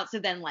comes out. So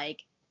then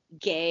like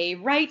gay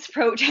rights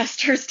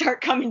protesters start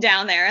coming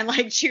down there and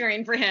like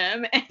cheering for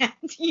him, and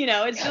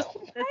it's just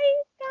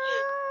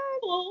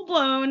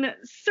full-blown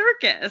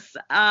circus.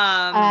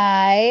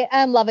 I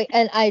am loving,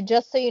 and I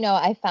just so you know,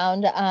 I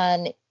found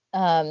on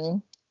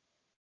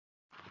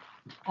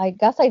I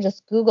guess I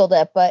just Googled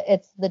it, but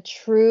it's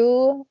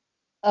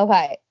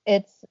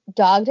it's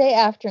Dog Day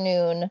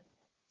Afternoon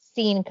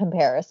scene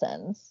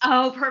comparisons.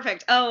 Oh,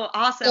 perfect. Oh,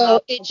 awesome.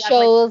 So it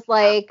shows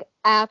like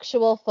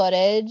actual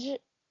footage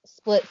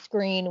split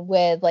screen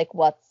with like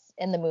what's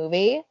in the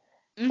movie.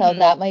 Mm-hmm. So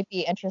that might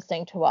be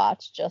interesting to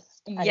watch.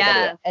 Just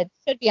it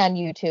should be on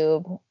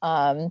YouTube.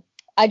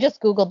 I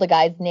just Googled the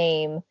guy's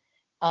name,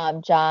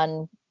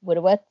 John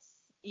Widowitz,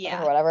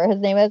 or whatever his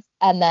name is,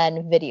 and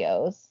then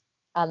videos,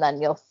 and then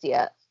you'll see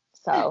it.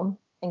 So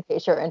in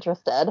case you're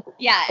interested.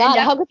 Yeah. God,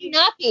 how could you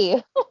not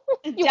be?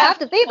 You have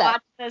to see that.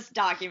 Watch this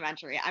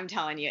documentary. I'm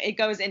telling you, it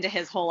goes into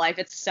his whole life.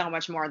 It's so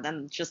much more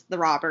than just the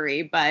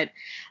robbery. But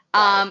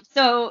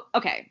so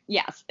okay,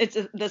 yes, it's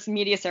this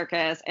media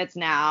circus. It's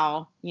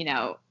now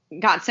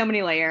got so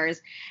many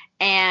layers,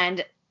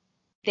 and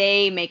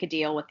they make a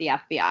deal with the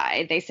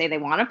FBI. They say they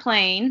want a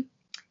plane.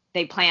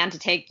 They plan to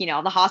take,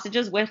 the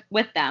hostages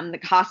with them. The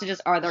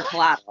hostages are their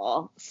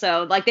collateral.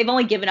 So, like, they've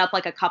only given up,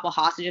 like, a couple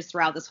hostages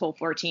throughout this whole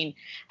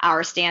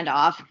 14-hour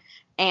standoff.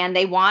 and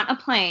they want a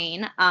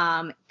plane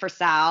for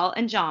Sal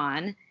and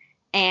John.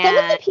 And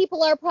some of the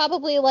people are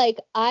probably like,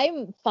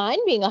 I'm fine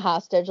being a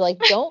hostage. Like,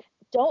 don't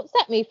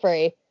set me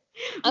free.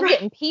 I'm right.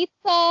 getting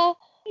pizza.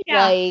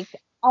 Yeah. Like,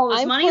 All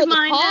this I'm money's for the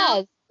mine now.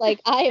 cause.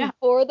 Like, I am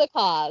for the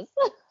cause.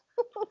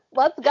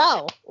 Let's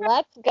go.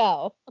 Let's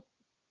go.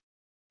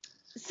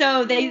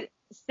 So they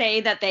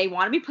say that they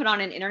want to be put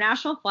on an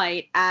international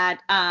flight at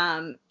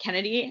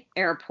Kennedy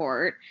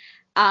Airport.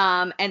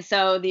 And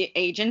so the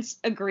agents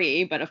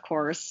agree, but of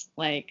course,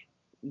 like,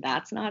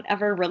 that's not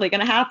ever really going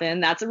to happen.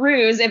 That's a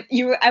ruse. If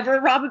you ever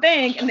rob a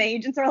bank and the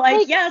agents are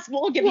like, yes,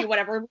 we'll give you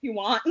whatever you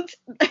want.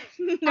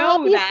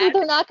 Obviously,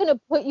 they're not going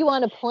to put you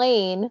on a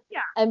plane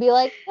and be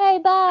like, hey,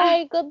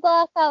 bye, good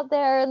luck out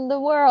there in the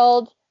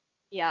world.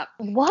 Yep.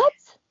 What?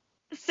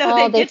 So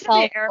they get to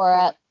the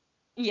airport.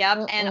 It.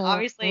 Yep. And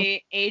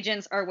obviously,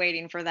 agents are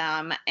waiting for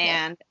them.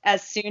 And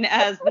as soon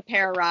as the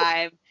pair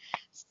arrive,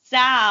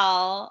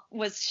 Sal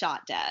was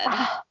shot dead.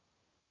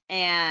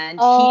 And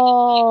he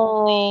was the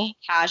only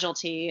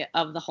casualty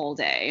of the whole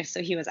day.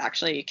 So he was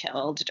actually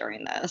killed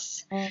during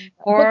this. But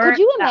could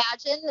you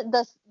imagine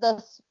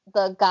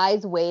the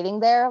guys waiting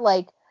there?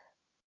 Like,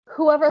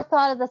 whoever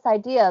thought of this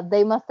idea,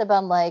 they must have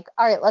been like,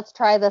 all right, let's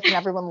try this, and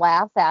everyone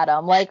laughs at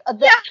them. Like,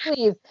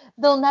 please,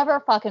 they'll never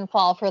fucking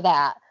fall for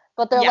that.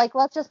 But they're like,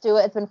 let's just do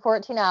it. It's been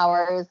 14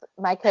 hours.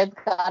 My kid's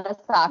got a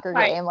soccer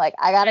game. Like,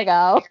 I gotta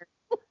go.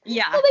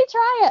 Yeah. So they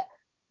try it.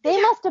 They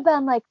must have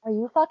been like, are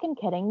you fucking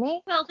kidding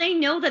me? Well, they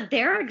know that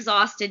they're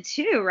exhausted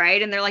too,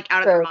 right? And they're like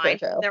out of their mind.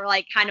 True. They're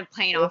like kind of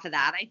playing off of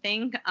that, I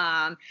think.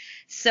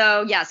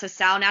 So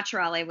Sal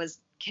Naturale was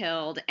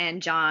killed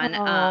and John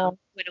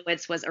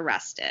Widowitz was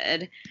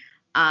arrested.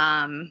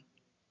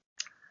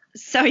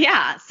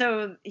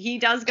 So he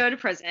does go to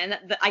prison.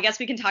 I guess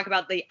we can talk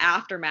about the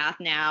aftermath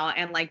now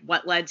and like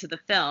what led to the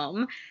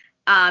film.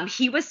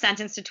 He was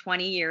sentenced to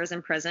 20 years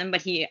in prison,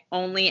 but he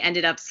only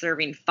ended up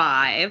serving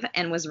 5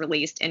 and was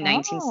released in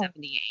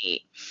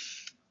 1978.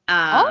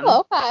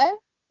 Okay.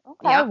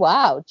 Yeah.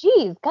 Wow.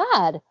 Geez,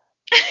 God.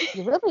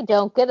 You really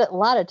don't get a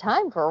lot of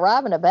time for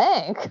robbing a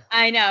bank.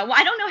 I know. Well,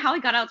 I don't know how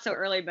he got out so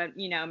early, but,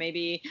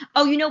 maybe.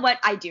 Oh, you know what?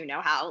 I do know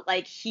how.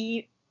 Like,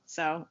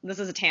 so this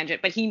is a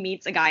tangent, but he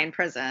meets a guy in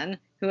prison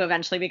who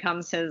eventually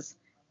becomes his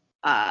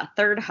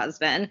third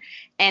husband,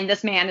 and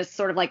this man is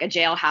sort of like a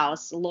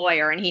jailhouse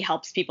lawyer, and he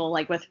helps people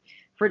like with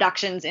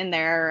reductions in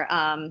their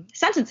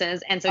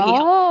sentences, and so he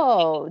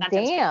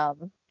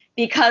damn,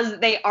 because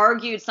they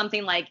argued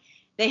something like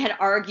they had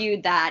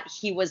argued that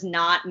he was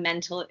mentally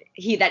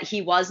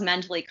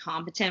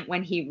competent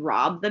when he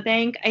robbed the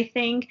bank, I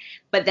think,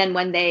 but then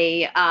when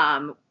they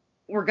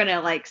were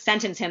gonna like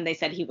sentence him, they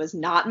said he was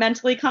not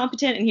mentally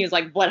competent, and he was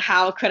like,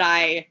 how could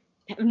I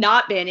have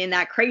not been in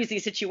that crazy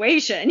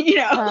situation,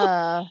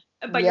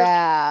 But you're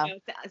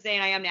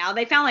saying I am now.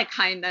 They found like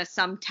kind of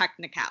some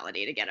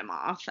technicality to get him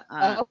off.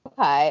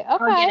 Okay.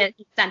 Or get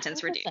his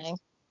sentence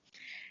reduced.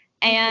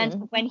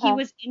 And when he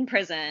was in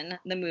prison,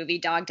 the movie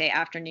Dog Day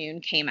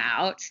Afternoon came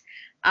out,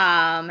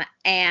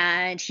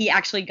 and he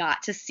actually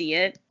got to see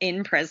it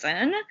in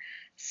prison.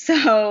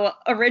 So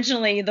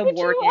originally the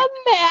warden. Could you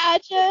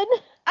imagine?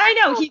 I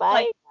know. He's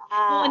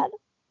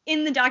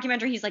in the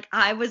documentary, he's like,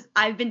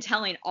 I've been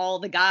telling all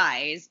the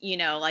guys,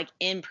 like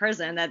in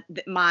prison that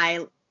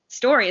my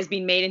story is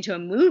being made into a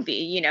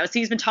movie, so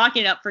he's been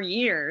talking it up for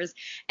years.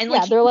 And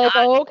like, they're like,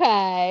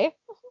 okay.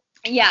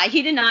 Yeah,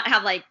 he did not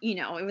have it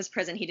was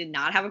prison. He did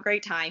not have a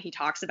great time. He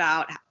talks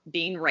about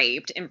being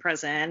raped in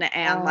prison,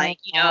 and I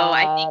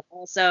think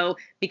also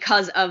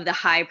because of the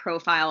high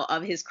profile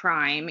of his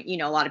crime,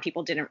 a lot of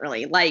people didn't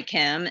really like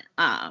him.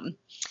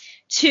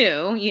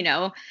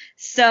 Too,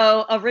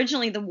 so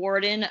originally the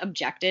warden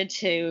objected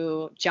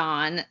to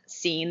John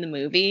seeing the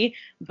movie,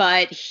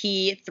 but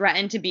he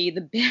threatened to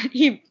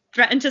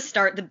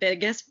start the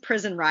biggest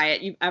prison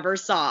riot you ever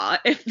saw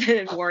if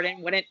the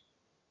warden wouldn't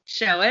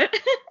show it.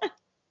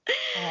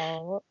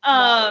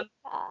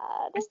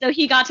 So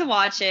he got to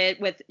watch it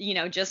with,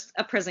 just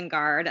a prison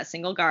guard, a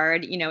single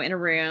guard, in a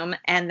room.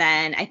 And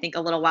then I think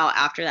a little while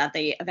after that,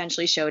 they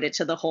eventually showed it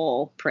to the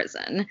whole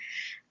prison.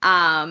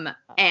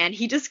 And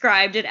he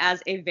described it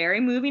as a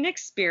very moving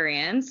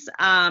experience.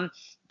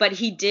 But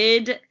he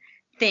did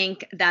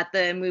think that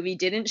the movie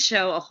didn't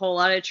show a whole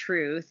lot of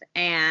truth,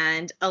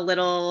 and a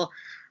little,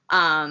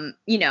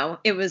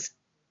 it was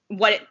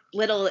what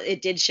little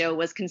it did show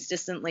was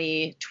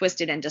consistently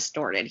twisted and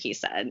distorted, he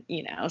said,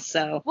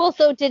 so. Well,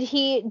 so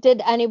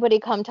did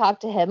anybody come talk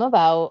to him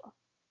about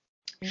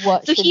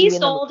what? So he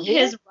sold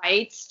his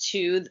rights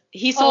to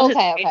his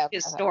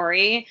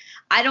story.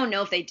 I don't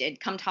know if they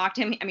did come talk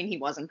to him. I mean, he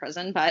was in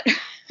prison, but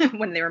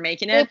when they were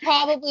making it, they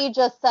probably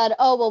just said,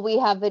 oh, well, we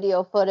have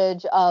video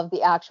footage of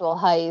the actual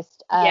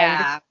heist.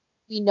 And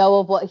we know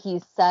of what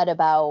he said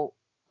about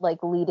like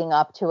leading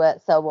up to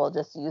it. So we'll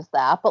just use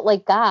that. But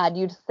like, God,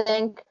 you'd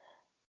think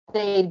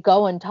they'd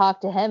go and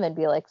talk to him and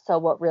be like, so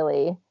what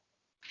really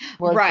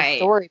was the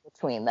story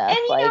between this? And,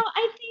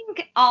 I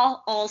think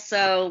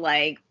also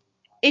like,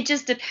 it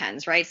just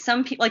depends, right?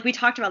 Some people, like we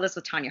talked about this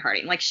with Tanya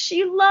Harding, like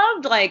she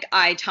loved like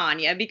I,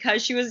 Tanya,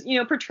 because she was,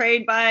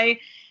 portrayed by,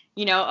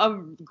 a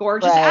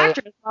gorgeous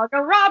actress, Margot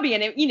Robbie,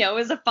 and it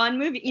was a fun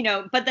movie,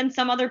 but then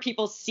some other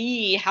people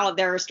see how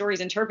their story's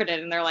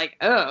interpreted and they're like,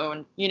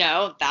 oh,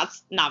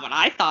 that's not what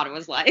I thought it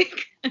was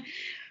like.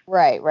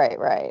 Right.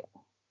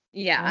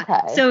 Yeah.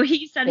 Okay. So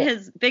he said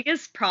his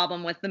biggest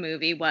problem with the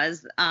movie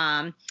was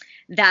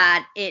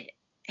that it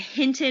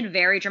hinted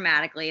very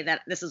dramatically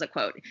that, this is a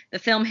quote, the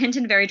film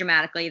hinted very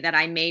dramatically that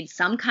I made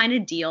some kind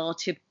of deal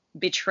to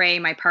betray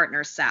my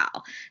partner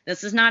Sal.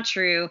 This is not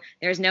true.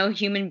 There's no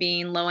human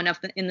being low enough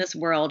in this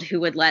world who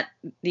would let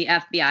the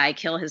FBI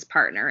kill his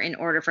partner in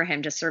order for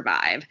him to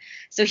survive.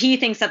 So he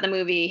thinks that the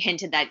movie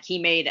hinted that he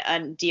made a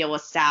deal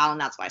with Sal,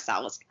 and that's why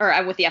Sal was,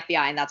 or with the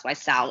FBI, and that's why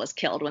Sal was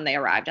killed when they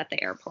arrived at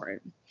the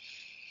airport.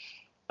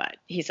 But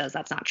he says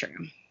that's not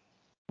true.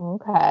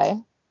 Okay.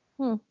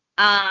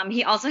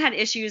 He also had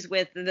issues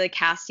with the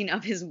casting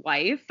of his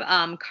wife,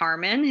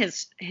 Carmen,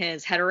 his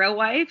hetero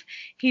wife.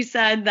 He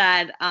said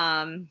that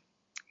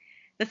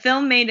the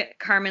film made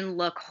Carmen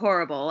look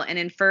horrible and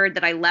inferred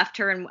that I left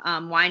her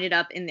and winded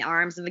up in the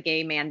arms of a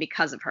gay man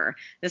because of her.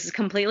 This is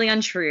completely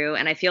untrue,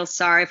 and I feel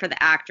sorry for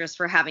the actress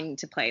for having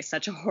to play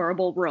such a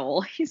horrible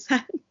role, he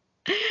said.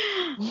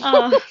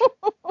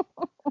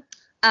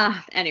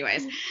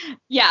 Anyways,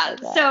 yeah.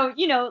 Okay. So,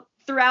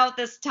 throughout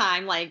this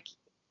time, like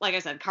I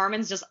said,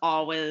 Carmen's just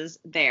always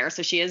there.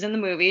 So she is in the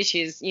movie.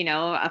 She's,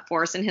 a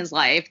force in his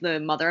life, the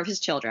mother of his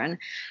children.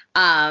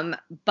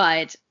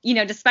 But,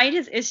 despite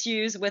his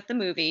issues with the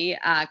movie,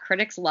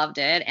 critics loved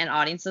it and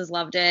audiences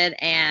loved it.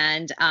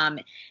 And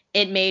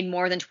it made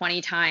more than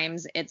 20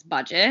 times its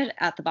budget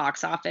at the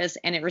box office.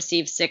 And it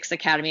received 6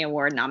 Academy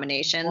Award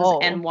nominations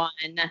and won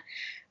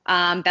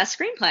Best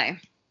Screenplay.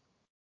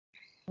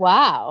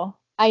 Wow.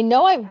 I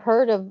know I've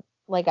heard of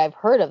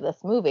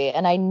this movie,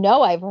 and I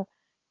know I've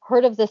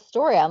heard of this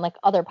story on like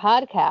other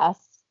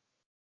podcasts,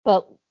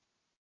 but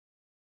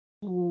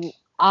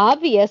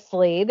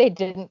obviously they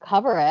didn't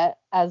cover it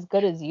as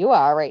good as you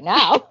are right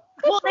now.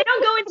 Well, they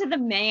don't go into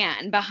the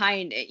man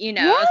behind it,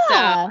 Yeah. So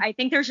I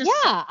think there's just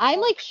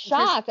I'm like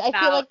shocked. I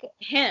feel like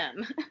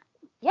him.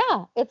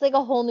 Yeah, it's like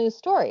a whole new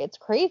story. It's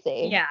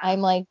crazy. Yeah.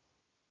 I'm like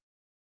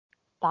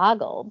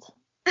boggled.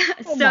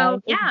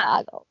 So yeah.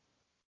 Boggled.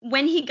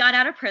 When he got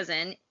out of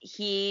prison,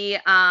 he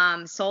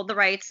sold the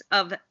rights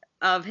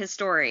of his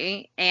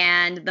story,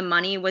 and the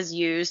money was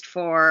used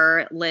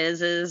for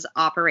Liz's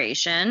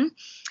operation.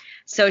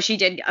 So she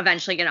did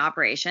eventually get an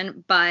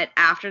operation, but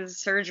after the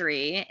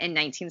surgery in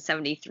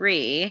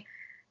 1973,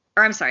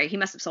 or I'm sorry, he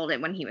must have sold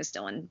it when he was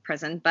still in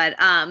prison. But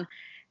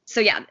so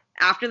yeah,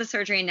 after the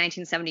surgery in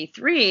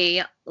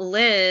 1973,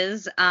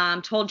 Liz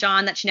told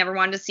John that she never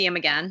wanted to see him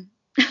again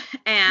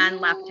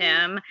and left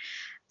him.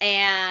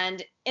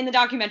 And in the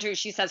documentary,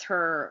 she says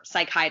her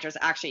psychiatrist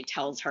actually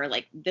tells her,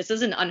 like, this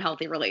is an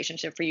unhealthy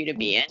relationship for you to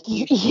be in.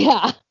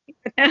 Yeah.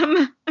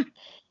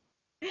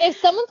 If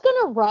someone's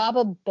going to rob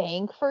a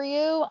bank for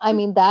you, I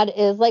mean, that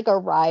is like a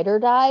ride or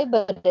die,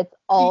 but it's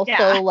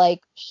also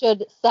like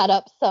should set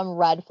up some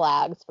red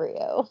flags for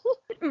you.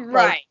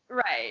 Right.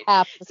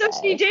 So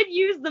she did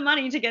use the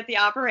money to get the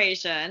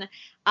operation.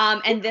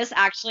 And this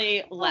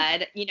actually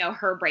led,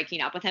 her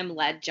breaking up with him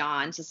led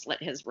John to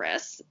slit his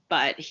wrists,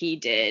 but he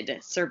did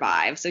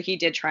survive. So he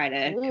did try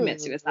to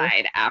commit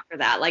suicide after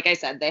that. Like I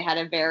said, they had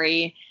a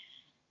very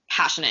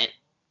passionate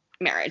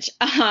marriage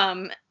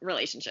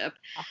relationship.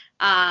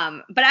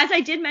 But as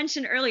I did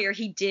mention earlier,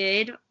 he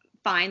did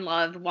find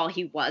love while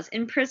he was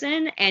in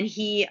prison, and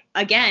he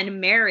again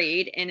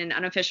married in an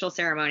unofficial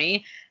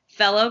ceremony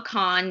fellow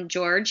con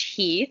George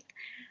Heath.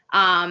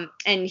 And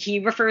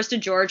he refers to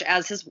George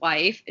as his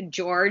wife.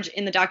 George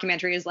in the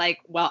documentary is like,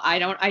 well, I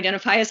don't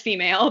identify as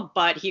female,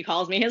 but he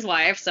calls me his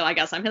wife, so I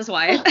guess I'm his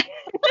wife.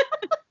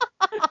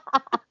 That's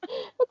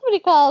what he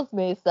calls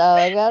me, so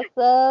I guess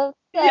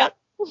yeah,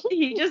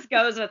 he just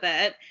goes with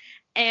it.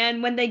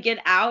 And when they get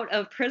out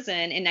of prison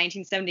in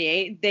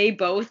 1978, they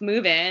both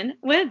move in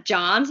with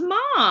John's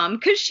mom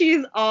because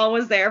she's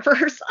always there for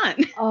her son.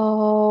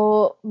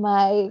 Oh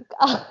my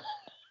God.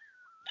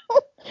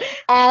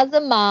 As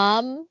a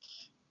mom,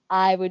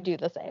 I would do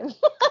the same.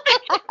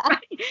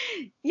 Right.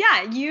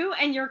 Yeah, you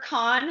and your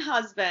con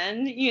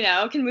husband,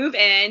 can move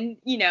in,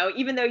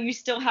 even though you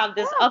still have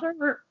this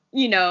other,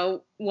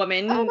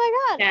 woman. Oh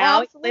my God.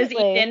 Now, absolutely. Liz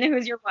Eden,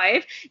 who's your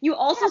wife. You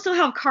also still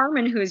have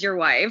Carmen, who's your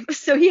wife.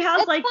 So he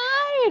has it's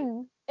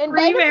fine.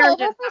 Invite us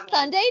over for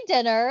Sunday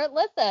dinner.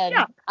 Listen,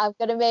 I'm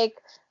going to make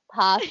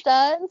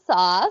pasta and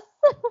sauce.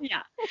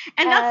 Yeah.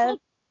 And that's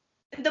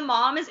the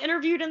mom is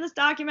interviewed in this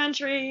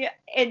documentary,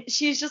 and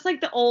she's just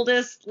like the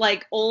oldest,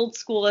 like old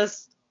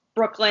schoolest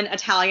Brooklyn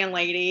Italian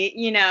lady,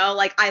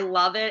 like I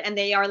love it. And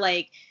they are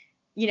like,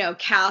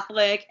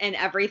 Catholic and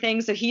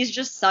everything. So he's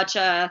just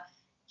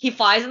he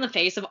flies in the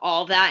face of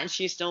all of that, and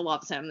she still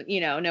loves him,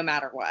 no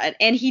matter what.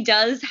 And he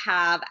does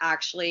have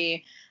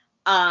actually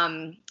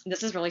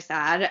This is really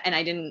sad, and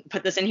I didn't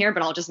put this in here,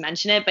 but I'll just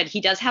mention it. But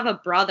he does have a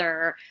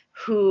brother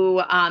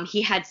who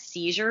he had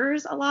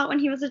seizures a lot when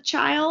he was a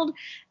child,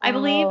 I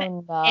believe,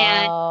 Oh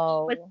and he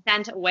was no.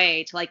 sent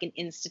away to like an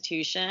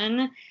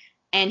institution,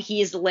 and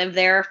he's lived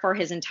there for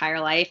his entire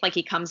life. Like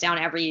he comes down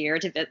every year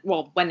to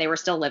well, when they were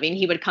still living,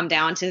 he would come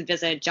down to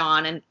visit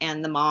John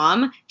and the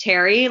mom,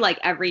 Terry, like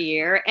every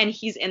year, and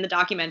he's in the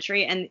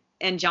documentary,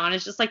 and John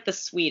is just like the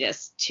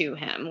sweetest to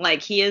him.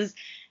 Like he is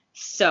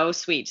so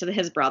sweet to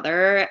his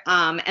brother.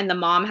 And the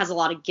mom has a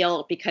lot of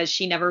guilt because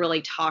she never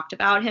really talked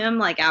about him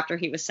like after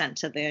he was sent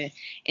to the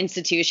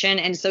institution.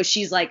 And so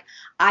she's like,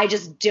 I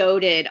just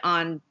doted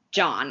on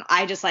John.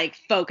 I just like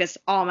focused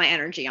all my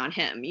energy on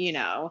him,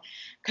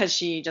 because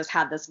she just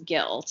had this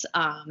guilt.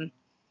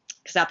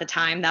 Because at the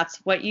time, that's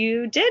what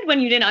you did when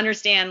you didn't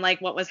understand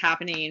like what was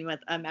happening with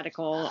a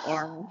medical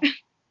or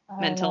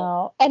I mental.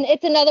 know. And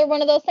it's another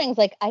one of those things,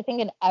 like, I think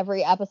in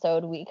every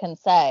episode we can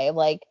say,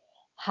 like,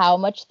 how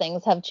much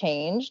things have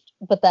changed,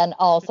 but then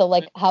also,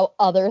 like, how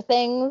other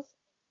things,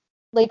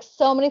 like,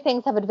 so many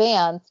things have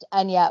advanced,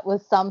 and yet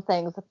with some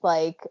things, it's,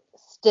 like,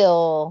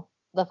 still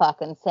the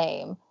fucking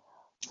same.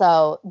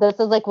 So this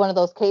is, like, one of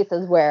those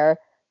cases where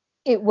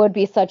it would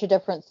be such a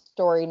different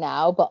story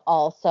now, but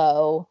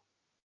also,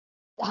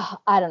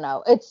 I don't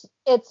know. It's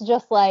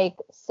just, like,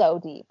 so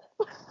deep.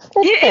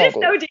 It is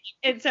so deep.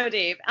 It's so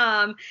deep.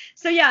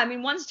 So yeah, I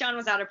mean, once John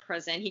was out of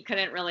prison, he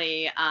couldn't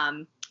really.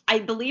 I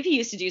believe he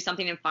used to do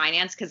something in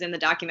finance because in the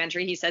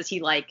documentary he says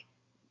he like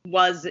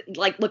was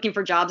like looking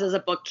for jobs as a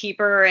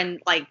bookkeeper and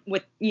like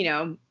with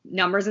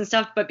numbers and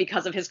stuff. But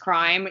because of his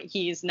crime,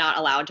 he's not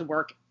allowed to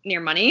work near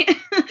money.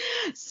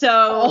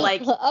 So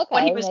like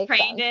what he Okay, was makes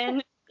trained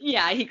sense. in,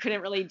 yeah, he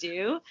couldn't really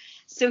do.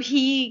 So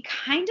he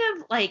kind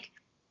of like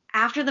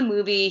after the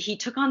movie, he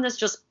took on this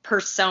just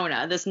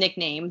persona, this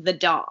nickname, the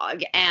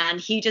dog, and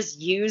he just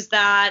used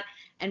that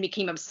and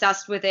became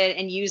obsessed with it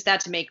and used that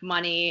to make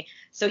money.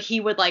 So he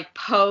would like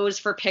pose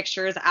for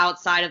pictures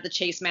outside of the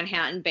Chase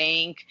Manhattan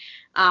Bank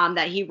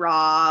that he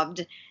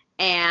robbed,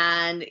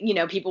 and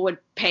people would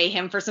pay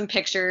him for some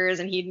pictures,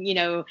 and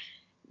he'd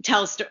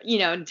tell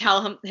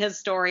him his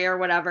story or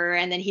whatever,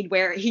 and then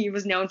he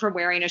was known for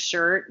wearing a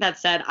shirt that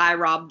said I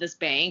robbed this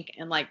bank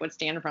and like would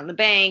stand in front of the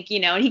bank,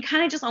 and he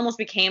kind of just almost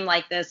became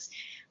like this,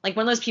 like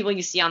one of those people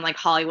you see on like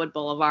Hollywood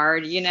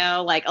Boulevard,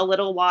 like a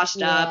little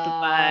washed up,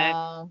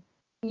 but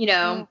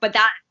Yeah. but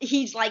that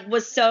he's like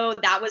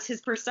that was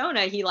his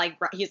persona. He's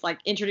like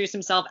introduced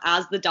himself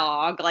as the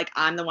dog, like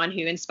I'm the one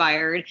who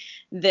inspired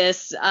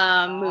this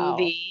Wow.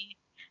 movie.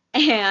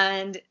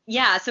 And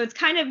yeah, so it's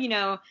kind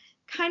of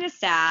kind of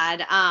sad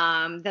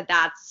that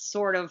that's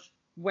sort of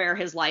where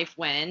his life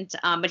went.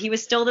 But he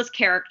was still this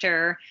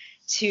character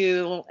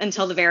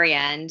until the very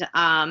end.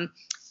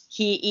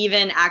 He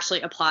even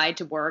actually applied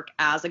to work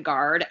as a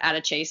guard at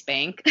a Chase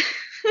Bank.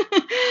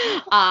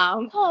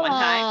 Come One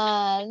time.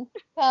 on.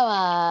 Come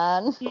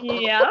on.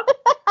 Yep.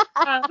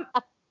 Um,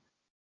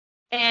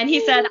 and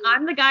he said,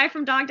 I'm the guy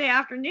from Dog Day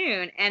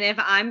Afternoon, and if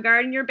I'm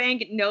guarding your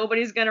bank,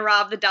 nobody's gonna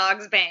rob the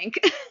dog's bank.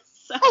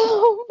 So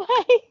Oh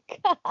my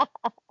God.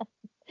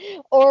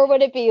 Or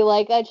would it be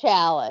like a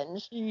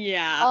challenge?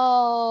 yeah.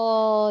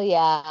 Oh,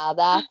 yeah,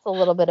 that's a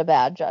little bit of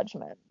bad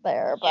judgment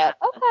there, Yeah.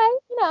 but okay,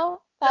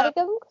 So gotta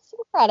give him some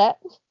credit.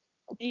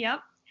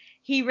 yep.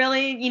 He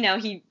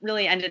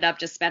really ended up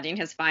just spending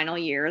his final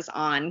years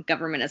on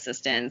government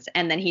assistance,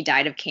 and then he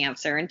died of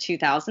cancer in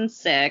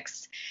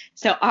 2006.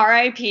 So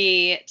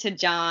RIP to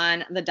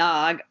John the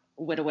dog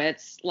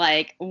Witowitz.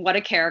 Like, what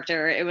a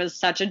character. It was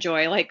such a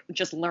joy, like,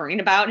 just learning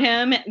about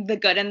him, the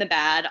good and the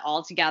bad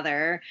all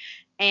together.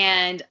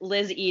 And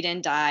Liz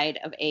Eden died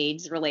of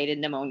AIDS-related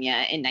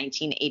pneumonia in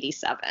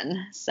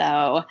 1987.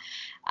 So,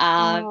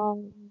 um,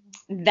 Um,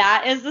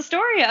 that is the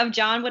story of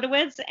John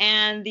Witowitz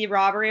and the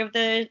robbery of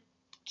the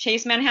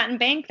Chase Manhattan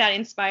Bank that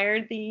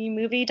inspired the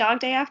movie Dog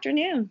Day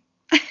Afternoon.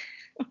 So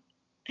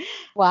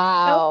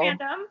wow.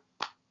 random,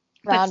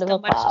 but Round of so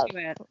much applause. to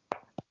it.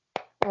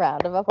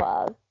 Round of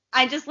applause.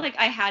 I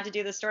had to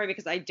do the story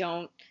because I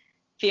don't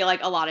feel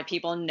like a lot of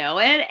people know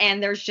it,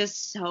 and there's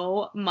just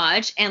so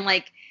much. And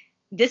like,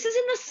 this is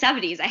in the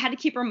 70s. I had to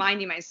keep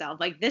reminding myself,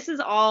 like, this is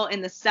all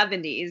in the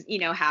 70s,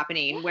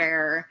 happening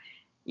where,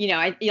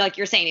 like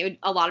you're saying,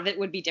 a lot of it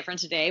would be different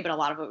today, but a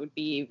lot of it would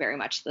be very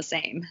much the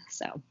same.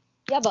 So.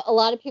 Yeah, but a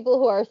lot of people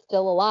who are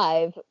still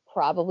alive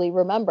probably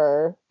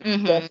remember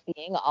this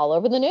being all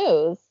over the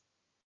news,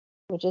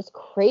 which is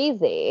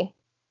crazy.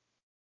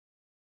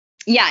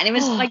 Yeah, and it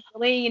was like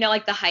really,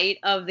 like the height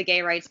of the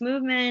gay rights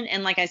movement.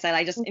 And like I said,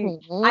 I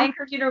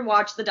encourage you to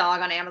watch The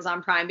Dog on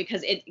Amazon Prime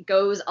because it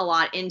goes a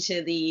lot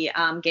into the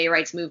gay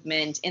rights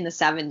movement in the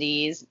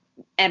 70s,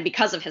 and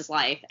because of his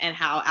life and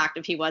how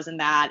active he was in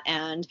that,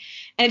 and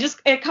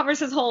it covers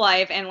his whole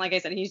life. And like I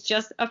said, he's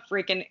just a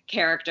freaking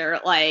character.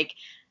 Like,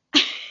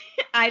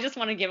 I just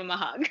want to give him a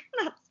hug.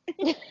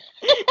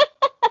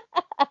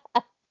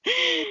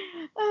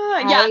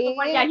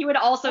 Yeah, he would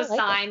also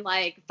sign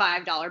like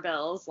 $5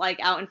 bills like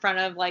out in front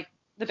of like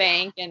the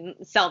bank and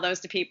sell those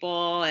to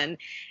people, and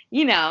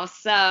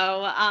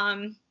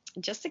so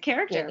just a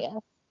character. Genius.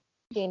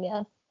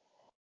 Genius.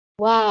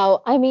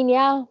 Wow. I mean,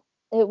 yeah,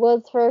 it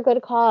was for a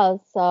good cause.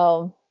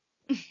 So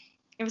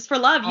it was for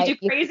love. You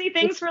do crazy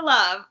things for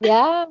love.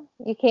 Yeah,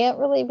 you can't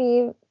really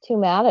be too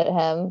mad at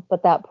him.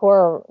 But that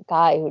poor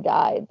guy who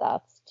died,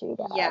 that's too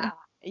bad. Yeah.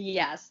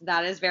 Yes,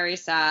 that is very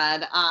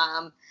sad.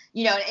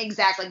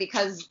 Exactly,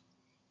 because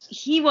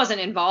he wasn't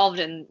involved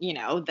in,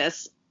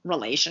 this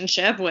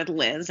relationship with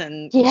Liz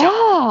and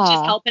John,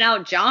 just helping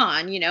out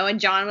John, and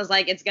John was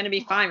like, it's going to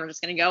be fine. We're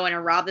just going to go in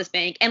and rob this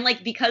bank. And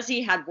like, because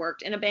he had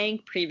worked in a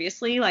bank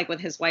previously, like with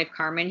his wife,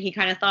 Carmen, he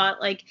kind of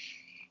thought like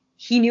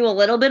he knew a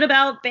little bit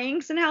about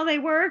banks and how they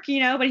work,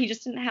 but he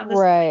just didn't have this,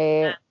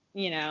 right.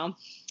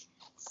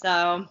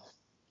 So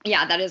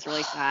yeah, that is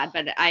really sad.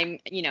 But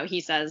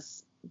he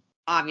says,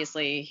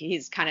 obviously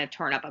he's kind of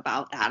torn up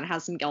about that and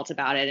has some guilt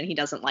about it, and he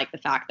doesn't like the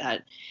fact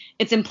that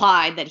it's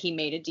implied that he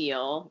made a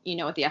deal,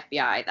 with the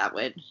FBI that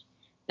would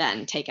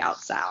then take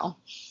out Sal.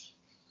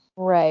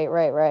 Right.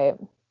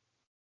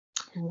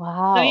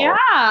 Wow. So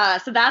yeah,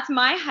 so that's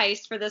my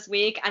heist for this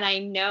week, and I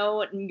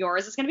know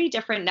yours is going to be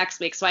different next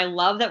week. So I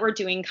love that we're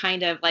doing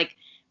kind of like,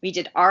 we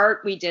did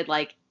art, we did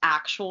like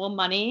actual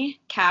money,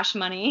 cash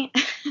money.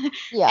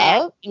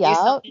 Yeah.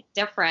 Something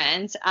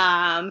different.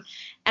 And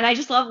I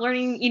just love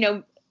learning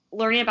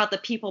about the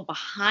people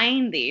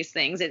behind these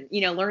things, and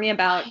learning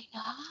about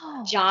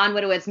John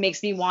Widowitz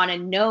makes me want to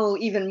know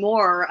even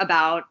more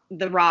about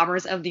the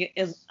robbers of the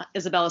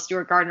Isabella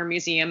Stewart Gardner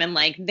Museum and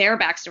like their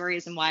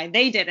backstories and why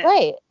they did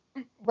it.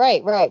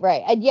 Right.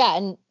 And yeah,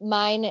 and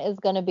mine is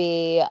going to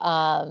be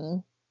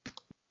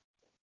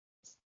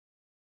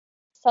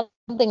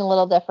something a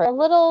little different, a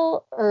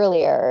little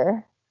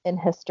earlier in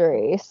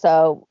history.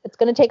 So it's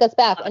going to take us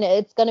back, and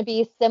it's going to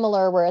be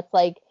similar where it's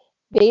like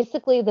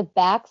basically the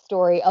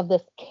backstory of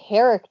this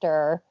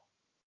character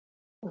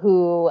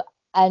who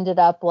ended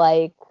up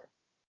like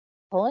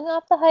pulling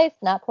off the heist,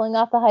 not pulling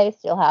off the heist.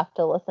 You'll have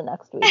to listen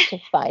next week to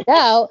find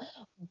out.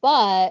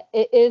 But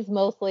it is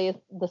mostly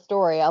the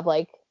story of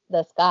like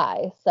this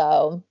guy.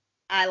 So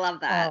I love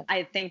that.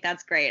 I think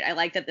that's great. I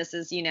like that this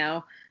is,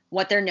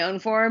 what they're known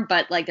for,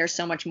 but like there's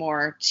so much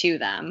more to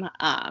them.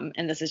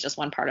 And this is just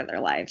one part of their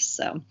lives.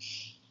 So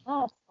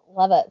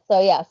love it.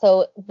 So yeah,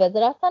 so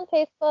visit us on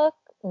Facebook.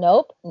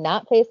 Nope,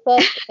 not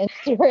Facebook,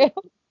 Instagram.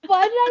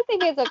 Why did I say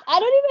Facebook? I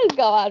don't even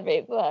go on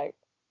Facebook.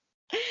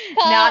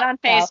 Not on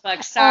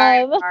Facebook.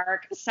 Sorry,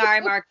 Mark.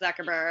 Sorry, Mark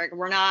Zuckerberg.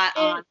 We're not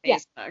on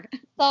Facebook. Yeah.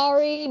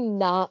 Sorry,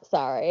 not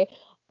sorry.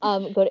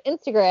 Go to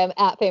Instagram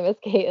at Famous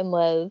Kate and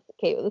Liz,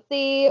 Kate with a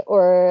C,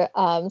 or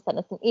send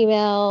us an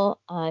email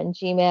on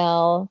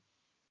Gmail,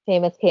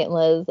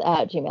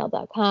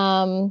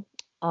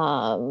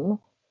 famouskateandliz@gmail.com.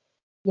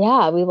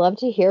 Yeah, we love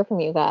to hear from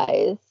you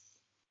guys,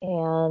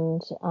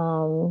 and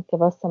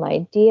give us some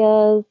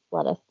ideas.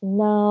 Let us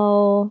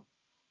know.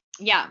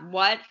 Yeah,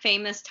 what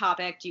famous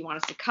topic do you want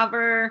us to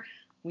cover?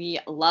 We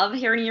love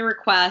hearing your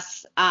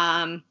requests.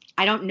 I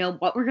don't know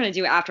what we're going to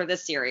do after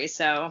this series,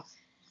 so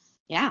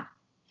yeah.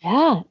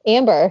 Yeah,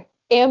 Amber,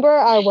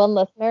 our one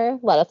listener,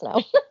 let us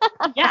know.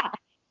 Yeah,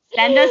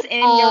 send us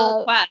in your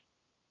request.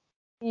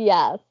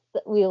 Yes,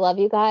 we love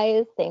you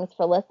guys. Thanks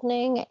for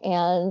listening,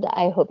 and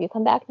I hope you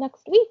come back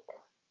next week.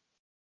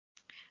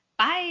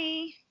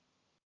 Bye.